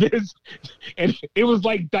 And it was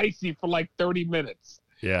like dicey for like 30 minutes.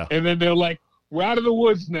 Yeah. And then they're like, "We're out of the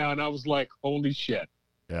woods now," and I was like, "Holy shit!"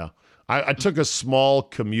 Yeah. I took a small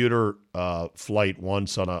commuter flight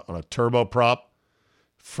once on a turboprop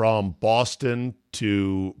from Boston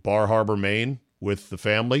to Bar Harbor, Maine with the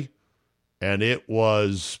family. And it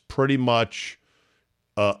was pretty much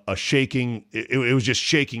a shaking. It was just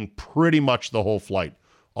shaking pretty much the whole flight,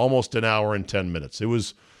 almost an hour and 10 minutes. It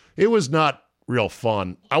was not real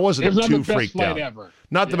fun. I wasn't too freaked out.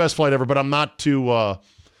 Not the best flight ever, but I'm not too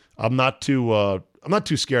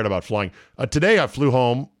scared about flying. Today I flew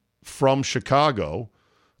home from Chicago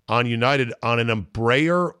on United on an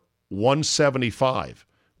Embraer 175,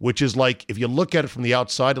 which is like, if you look at it from the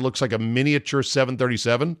outside, it looks like a miniature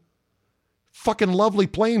 737. Fucking lovely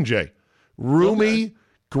plane, Jay. Roomy,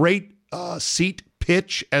 great seat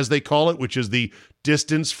pitch, as they call it, which is the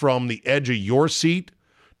distance from the edge of your seat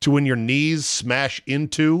to when your knees smash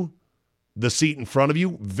into the seat in front of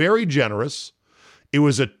you. Very generous. It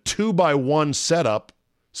was a 2x1 setup,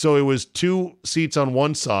 so it was 2 seats on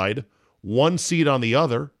one side, 1 seat on the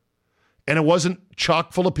other, and it wasn't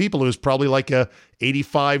chock full of people. It was probably like a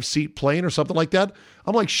 85-seat plane or something like that.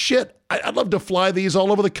 I'm like, shit, I'd love to fly these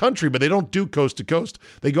all over the country, but they don't do coast to coast.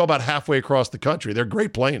 They go about halfway across the country. They're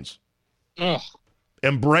great planes. Ugh.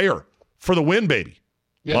 Embraer for the win, baby.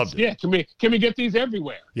 Yes, loved it. Yeah, can we get these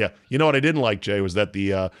everywhere? Yeah. You know what I didn't like, Jay, was that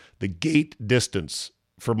the gate distance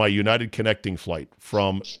for my United connecting flight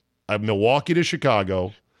from Milwaukee to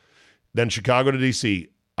Chicago, then Chicago to D.C.,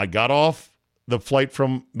 I got off the flight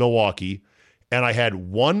from Milwaukee, and I had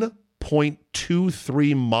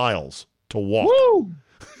 1.23 miles to walk. Woo!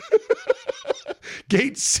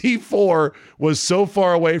 Gate C4 was so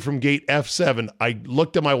far away from gate F7, I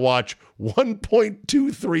looked at my watch,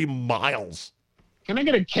 1.23 miles. Can I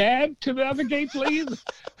get a cab to the other gate, please?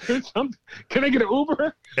 Can I get an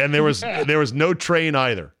Uber? And there was no train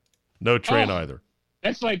either. No train either.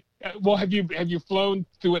 That's like, well, have you flown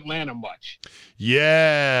through Atlanta much?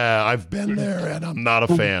 Yeah, I've been there, and I'm not a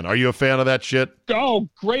fan. Are you a fan of that shit? Oh,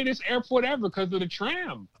 greatest airport ever because of the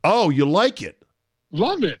tram. Oh, you like it?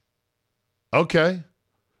 Love it. Okay.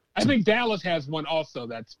 I think Dallas has one also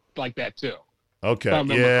that's like that too. Okay. If I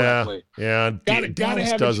remember correctly. Yeah.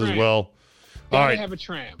 Dallas have does as well. Gotta All right. have a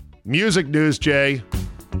tram. Music news, Jay.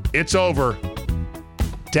 It's over.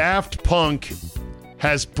 Daft Punk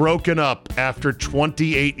has broken up after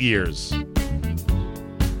 28 years.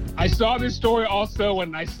 I saw this story also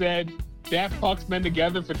when I said Daft Punk's been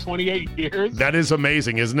together for 28 years. That is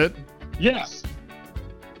amazing, isn't it? Yes.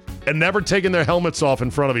 And never taking their helmets off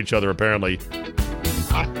in front of each other, apparently.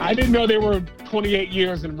 I didn't know they were 28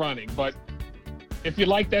 years in running, but if you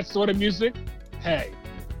like that sort of music, hey.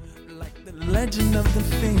 Like the legend of the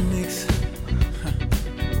Phoenix,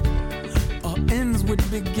 all ends with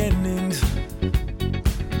beginnings.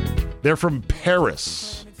 They're from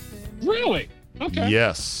Paris. Really? Okay.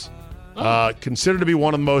 Yes. Considered to be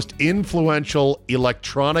one of the most influential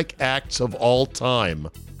electronic acts of all time.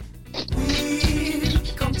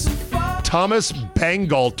 Thomas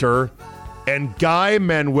Bangalter and Guy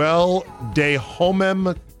Manuel de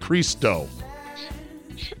Homem Cristo.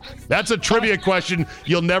 That's a trivia question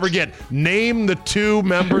you'll never get. Name the 2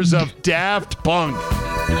 members of Daft Punk.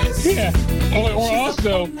 Yeah. Or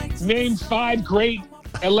also, name 5 great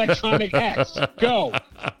electronic acts. Go.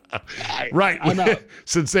 Right. I'm out.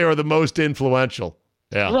 Since they were the most influential.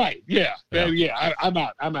 Yeah. Right. Yeah. I'm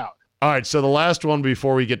out. All right. So the last one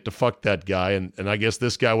before we get to fuck that guy, and I guess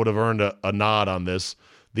this guy would have earned a nod on this.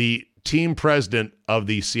 The team president of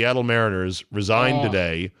the Seattle Mariners resigned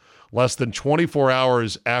today, less than 24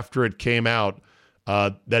 hours after it came out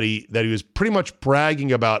that he was pretty much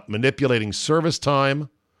bragging about manipulating service time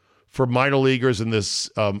for minor leaguers in this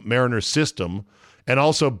Mariners system, and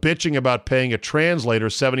also bitching about paying a translator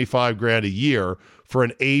 $75,000 a year for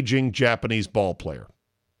an aging Japanese ball player.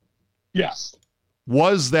 Yes.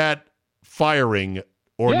 Was that firing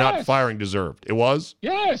or not firing deserved? It was?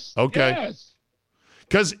 Yes. Okay. Yes.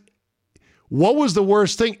 Because what was the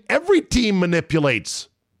worst thing? Every team manipulates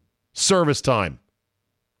service time.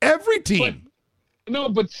 Every team.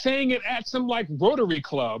 But saying it at some Rotary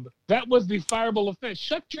Club, that was the fireable offense.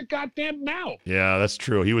 Shut your goddamn mouth. Yeah, that's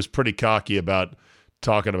true. He was pretty cocky about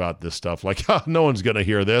talking about this stuff. Like, no one's going to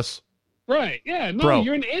hear this. Right. Yeah. No, Bro.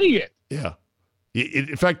 You're an idiot. Yeah.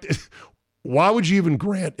 In fact, why would you even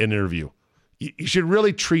grant an interview? You should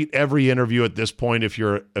really treat every interview at this point, if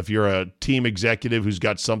you're a team executive who's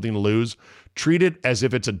got something to lose, treat it as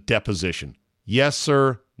if it's a deposition. Yes,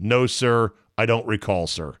 sir. No, sir. I don't recall,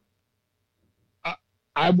 sir.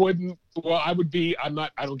 I wouldn't. Well, I would be. I'm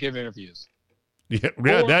not. I don't give interviews. Yeah,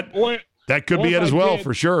 that could be it as well,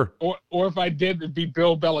 for sure. Or if I did, it'd be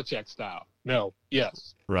Bill Belichick style. No.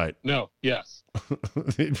 Yes. Right. No. Yes.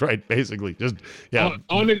 Right. Basically, just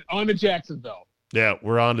On to Jacksonville. Yeah,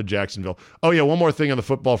 we're on to Jacksonville. Oh yeah, one more thing on the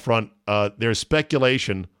football front. There's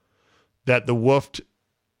speculation that the Wolf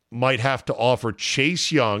might have to offer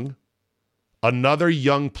Chase Young, another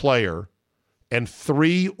young player, and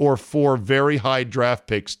 3 or 4 very high draft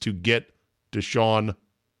picks to get Deshaun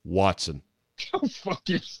Watson. Go fuck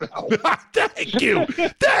yourself. Thank you.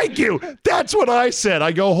 Thank you. That's what I said.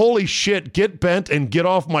 I go, holy shit, get bent and get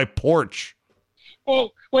off my porch.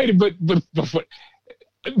 Well, wait, but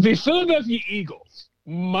the Philadelphia Eagles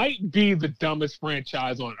might be the dumbest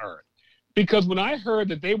franchise on earth, because when I heard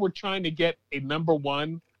that they were trying to get a number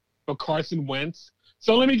 1 for Carson Wentz,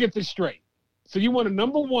 so let me get this straight. So you want a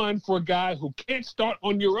number 1 for a guy who can't start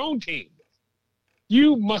on your own team?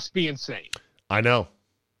 You must be insane. I know.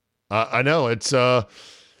 I know. It's. I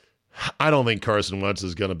don't think Carson Wentz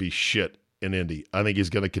is going to be shit in Indy. I think he's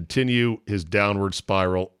going to continue his downward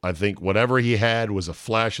spiral. I think whatever he had was a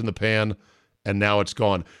flash in the pan, and now it's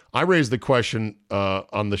gone. I raised the question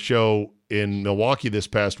on the show in Milwaukee this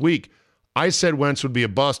past week. I said Wentz would be a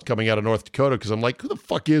bust coming out of North Dakota because I'm like, who the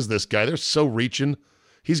fuck is this guy? They're so reaching.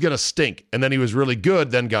 He's going to stink. And then he was really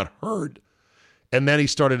good, then got hurt. And then he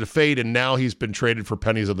started to fade, and now he's been traded for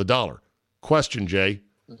pennies of the dollar. Question, Jay.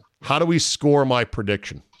 How do we score my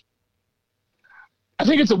prediction? I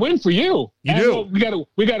think it's a win for you. You do.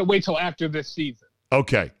 We gotta wait till after this season.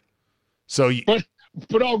 Okay. So,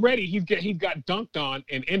 but already he's got dunked on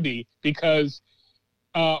in Indy because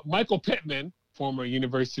Michael Pittman, former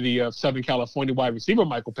University of Southern California wide receiver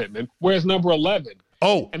Michael Pittman, wears number 11.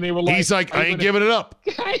 Oh, and they were like, he's like, I ain't giving it up.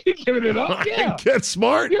 I ain't giving it up. Yeah, get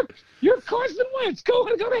smart. You're Carson Wentz. Go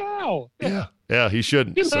to hell. Yeah, he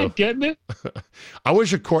shouldn't. You're not getting it. I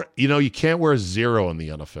wish you can't wear 0 in the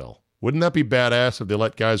NFL. Wouldn't that be badass if they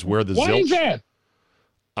let guys wear the zilch? Why is that?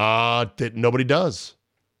 That nobody does.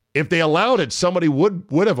 If they allowed it, somebody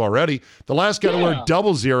would have already. The last guy to wear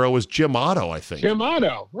 00 was Jim Otto, I think. Jim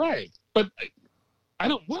Otto, right. But I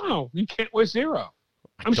don't, you can't wear 0.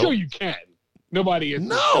 I'm sure you can. Nobody is.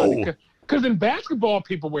 No. Because in basketball,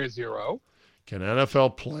 people wear 0. Can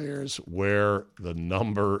NFL players wear the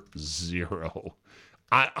number 0?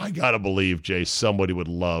 I got to believe, Jay, somebody would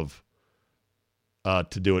love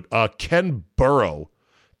to do it. Ken Burrow,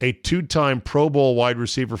 a 2-time Pro Bowl wide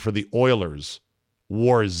receiver for the Oilers,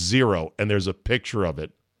 wore 0, and there's a picture of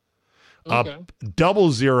it. Okay.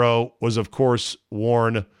 00 was, of course,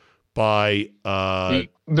 worn by the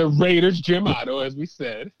Raiders, Jim Otto, as we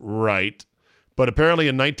said. Right. But apparently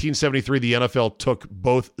in 1973, the NFL took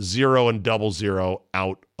both 0 and 00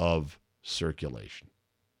 out of circulation.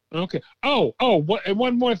 Okay. And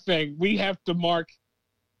one more thing. We have to mark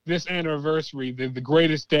this anniversary, the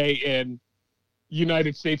greatest day in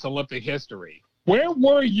United States Olympic history. Where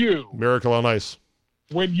were you? Miracle on Ice.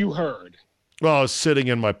 When you heard? Well, I was sitting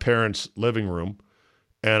in my parents' living room,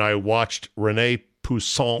 and I watched Renee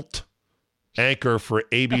Poussaint, anchor for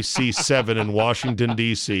ABC 7 in Washington,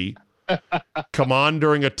 D.C., come on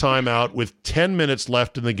during a timeout with 10 minutes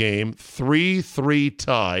left in the game, 3-3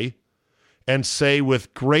 tie, and say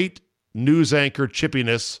with great news anchor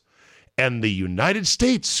chippiness, and the United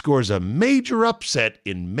States scores a major upset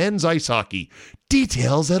in men's ice hockey.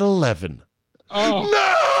 Details at 11. Oh.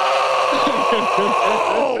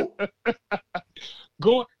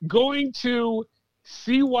 No! Going to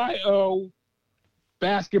CYO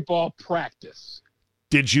basketball practice.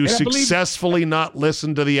 Did you successfully not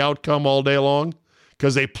listen to the outcome all day long?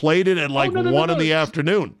 Because they played it at 1 in the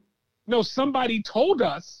afternoon. No, somebody told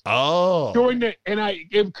us. Oh. During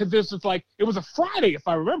because this was it was a Friday, if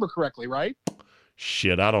I remember correctly, right?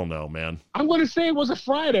 Shit, I don't know, man. I'm going to say it was a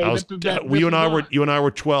Friday. You and I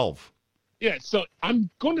were 12. Yeah, so I'm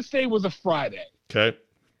going to say it was a Friday. Okay.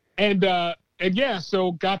 And yeah,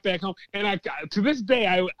 so got back home, and to this day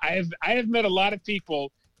I have met a lot of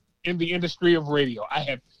people in the industry of radio.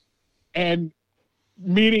 And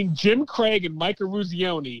meeting Jim Craig and Mike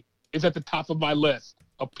Eruzione is at the top of my list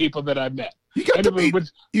of people that I met. You got to meet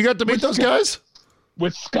those guys?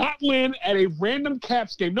 With Scott Lynn at a random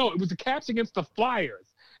Caps game. No, it was the Caps against the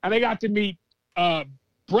Flyers, and I got to meet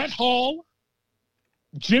Brett Hall,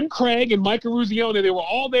 Jim Craig, and Mike Eruzione. They were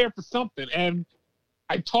all there for something, and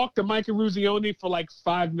I talked to Mike Eruzione for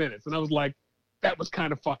 5 minutes, and I was like, that was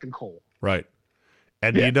kind of fucking cool. Right.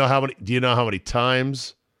 And do you know how many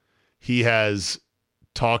times he has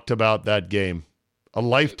talked about that game? A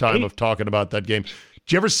lifetime of talking about that game.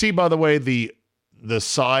 Did you ever see, by the way, the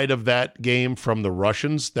side of that game from the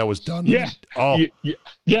Russians that was done? Yeah. Oh,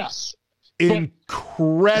 yes.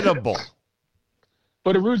 Incredible.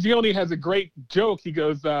 But Eruzione has a great joke. He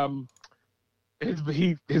goes,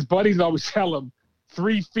 his buddies always tell him,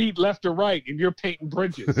 3 feet left or right, and you're painting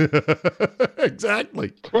bridges.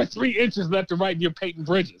 Exactly. Or 3 inches left or right, and you're painting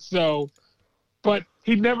bridges. So, but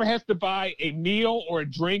he never has to buy a meal or a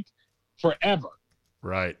drink forever.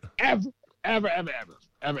 Right. Ever.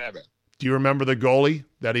 Do you remember the goalie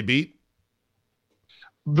that he beat?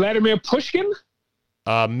 Vladimir Pushkin?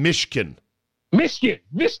 Mishkin.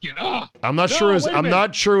 Ah. I'm not sure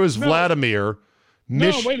it was Vladimir.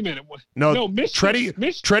 No, wait a minute. No,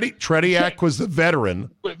 Tretiak was the veteran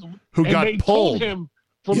who got pulled. Told him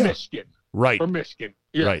for Michigan. Right. For Michigan.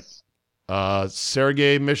 Yes. Right.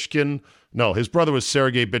 Sergei Mishkin. No, his brother was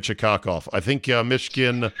Sergei Bichakakov. I think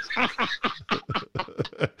Mishkin,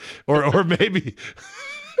 or maybe.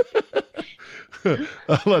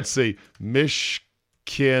 Let's see,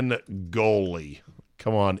 Mishkin goalie.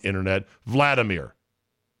 Come on, internet. Vladimir.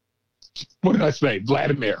 What did I say?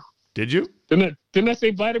 Vladimir. Did you? Didn't I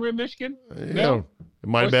say Vladimir Mishkin? No. It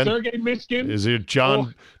might have been. Sergei Mishkin? Is it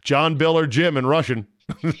John, Bill, or Jim in Russian?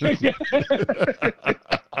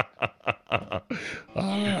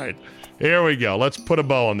 All right. Here we go. Let's put a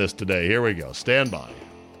bow on this today. Here we go. Stand by.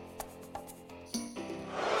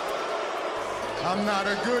 I'm not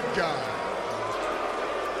a good guy.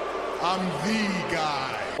 I'm the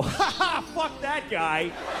guy. Fuck that guy.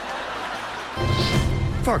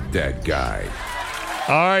 Fuck that guy.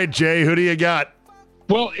 All right, Jay, who do you got?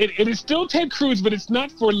 Well, it is still Ted Cruz, but it's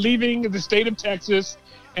not for leaving the state of Texas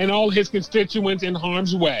and all his constituents in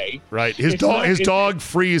harm's way. Right. His dog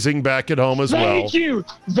freezing back at home as well. Thank you.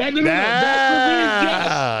 That's for me.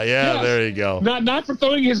 Yes. Yeah, there you go. Not for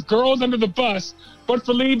throwing his girls under the bus, but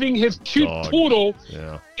for leaving his cute poodle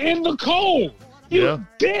in the cold. You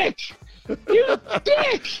dick. You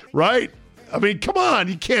dick. Right. I mean, come on.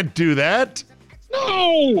 You can't do that.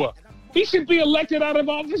 No. He should be elected out of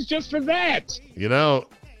office just for that. You know,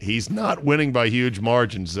 he's not winning by huge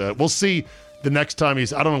margins. We'll see the next time I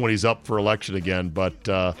don't know when he's up for election again, but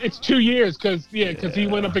it's 2 years because he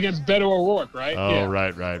went up against Beto O'Rourke, right? Oh, yeah.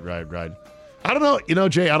 Right. I don't know,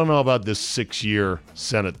 Jay. I don't know about this 6-year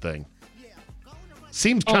Senate thing.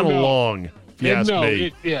 Seems kind of long, if you ask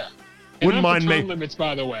me. Wouldn't mind term limits,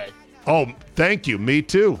 by the way. Oh, thank you. Me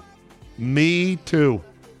too.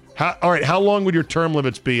 All right. How long would your term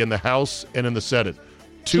limits be in the House and in the Senate?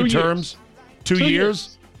 2 terms? 2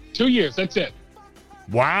 years? 2 years. That's it.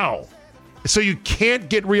 Wow. So you can't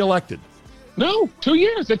get reelected? No, 2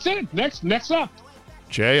 years. That's it. Next up.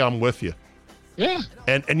 Jay, I'm with you. Yeah.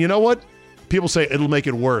 And you know what? People say it'll make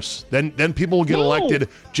it worse. Then people will get elected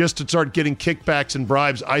just to start getting kickbacks and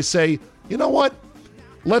bribes. I say, you know what?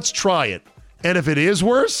 Let's try it. And if it is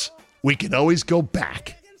worse, we can always go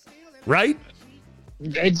back. Right?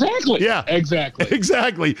 Exactly. Yeah. Exactly.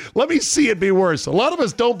 Exactly. Let me see it be worse. A lot of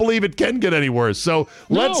us don't believe it can get any worse. So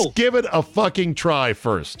let's give it a fucking try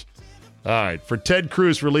first. All right. For Ted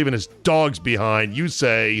Cruz for leaving his dogs behind, you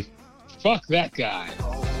say, fuck that guy.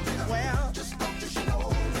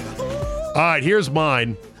 All right. Here's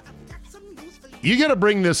mine. You got to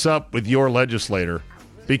bring this up with your legislator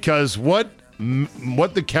because what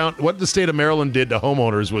what the state of Maryland did to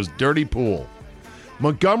homeowners was dirty pool.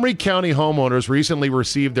 Montgomery County homeowners recently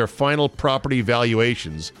received their final property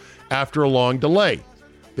valuations after a long delay.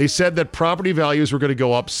 They said that property values were going to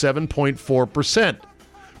go up 7.4%.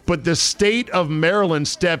 But the state of Maryland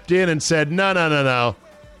stepped in and said, no.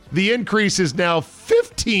 The increase is now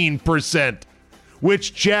 15%,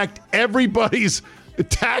 which jacked everybody's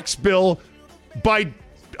tax bill by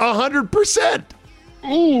 100%.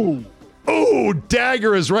 Ooh,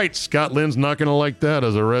 Dagger is right. Scott Lynn's not going to like that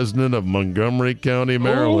as a resident of Montgomery County,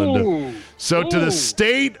 Maryland. So to the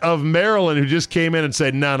state of Maryland, who just came in and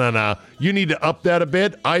said, no, you need to up that a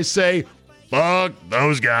bit, I say, fuck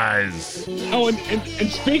those guys. Oh,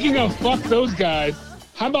 and speaking of fuck those guys,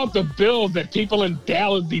 how about the bills that people in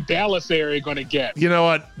Dallas, the Dallas area, are going to get? You know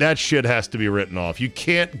what? That shit has to be written off. You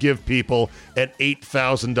can't give people an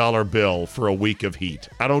 $8,000 bill for a week of heat.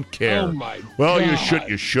 I don't care. Oh my God.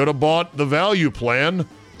 You should have bought the value plan.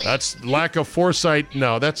 That's lack of foresight.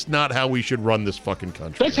 No, that's not how we should run this fucking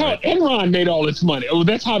country. That's how Enron made all its money. Oh,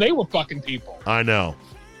 that's how they were fucking people. I know.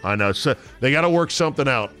 So they got to work something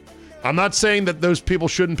out. I'm not saying that those people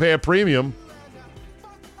shouldn't pay a premium.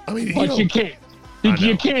 I mean, but you can't.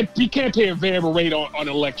 You can't pay a variable rate on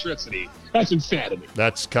electricity. That's insanity.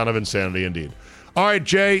 That's kind of insanity indeed. All right,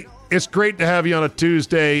 Jay, it's great to have you on a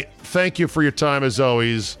Tuesday. Thank you for your time as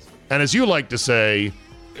always. And as you like to say,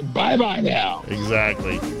 bye-bye now.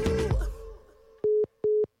 Exactly.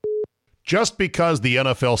 Just because the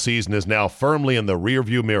NFL season is now firmly in the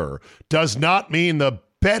rearview mirror does not mean the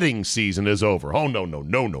betting season is over. Oh,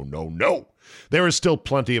 no. There is still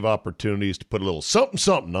plenty of opportunities to put a little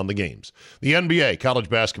something on the games. The NBA, college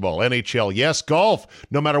basketball, NHL, yes, golf.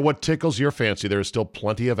 No matter what tickles your fancy, there is still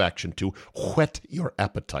plenty of action to whet your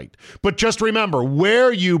appetite. But just remember,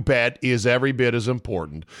 where you bet is every bit as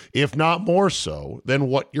important, if not more so, than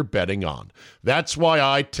what you're betting on. That's why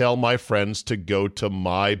I tell my friends to go to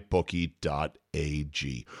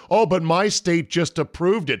mybookie.ag. Oh, but my state just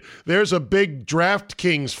approved it. There's a big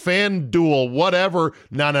DraftKings, FanDuel, whatever.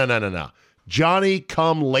 No.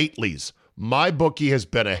 Johnny-come-latelys. MyBookie has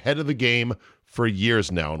been ahead of the game for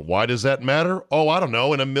years now. And why does that matter? Oh, I don't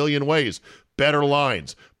know, in a million ways. Better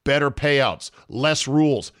lines, better payouts, less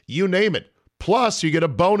rules, you name it. Plus, you get a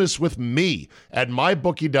bonus with me at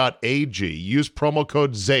mybookie.ag. Use promo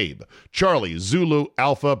code ZABE, Charlie, Zulu,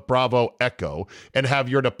 Alpha, Bravo, Echo, and have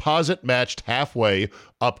your deposit matched halfway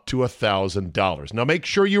up to $1,000. Now, make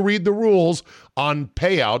sure you read the rules on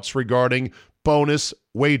payouts regarding bonus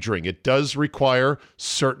wagering. It does require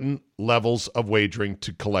certain levels of wagering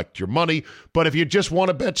to collect your money, but if you just want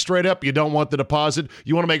to bet straight up, you don't want the deposit,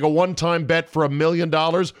 you want to make a one-time bet for $1 million,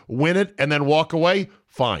 win it, and then walk away,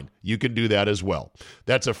 fine. You can do that as well.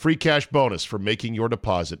 That's a free cash bonus for making your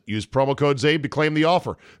deposit. Use promo code ZABE to claim the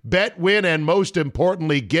offer. Bet, win, and most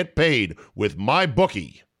importantly, get paid with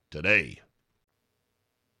MyBookie today.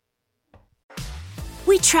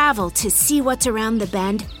 We travel to see what's around the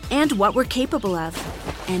bend and what we're capable of.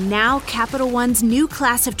 And now Capital One's new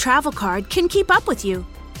class of travel card can keep up with you.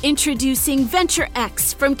 Introducing Venture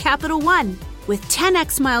X from Capital One. With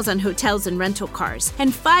 10x miles on hotels and rental cars,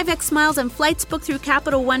 and 5x miles on flights booked through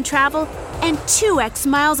Capital One Travel, and 2x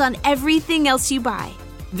miles on everything else you buy.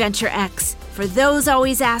 Venture X, for those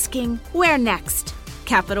always asking, where next?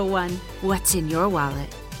 Capital One, what's in your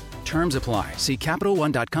wallet? Terms apply. See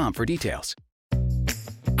CapitalOne.com for details.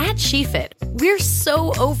 At SheFit, we're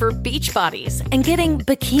so over beach bodies and getting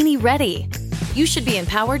bikini ready. You should be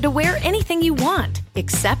empowered to wear anything you want,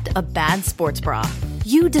 except a bad sports bra.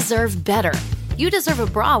 You deserve better. You deserve a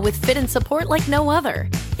bra with fit and support like no other.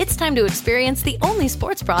 It's time to experience the only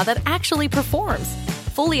sports bra that actually performs.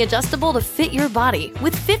 Fully adjustable to fit your body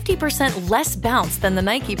with 50% less bounce than the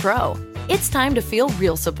Nike Pro. It's time to feel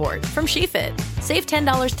real support from SheFit. Save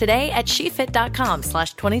 $10 today at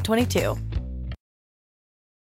SheFit.com/2022.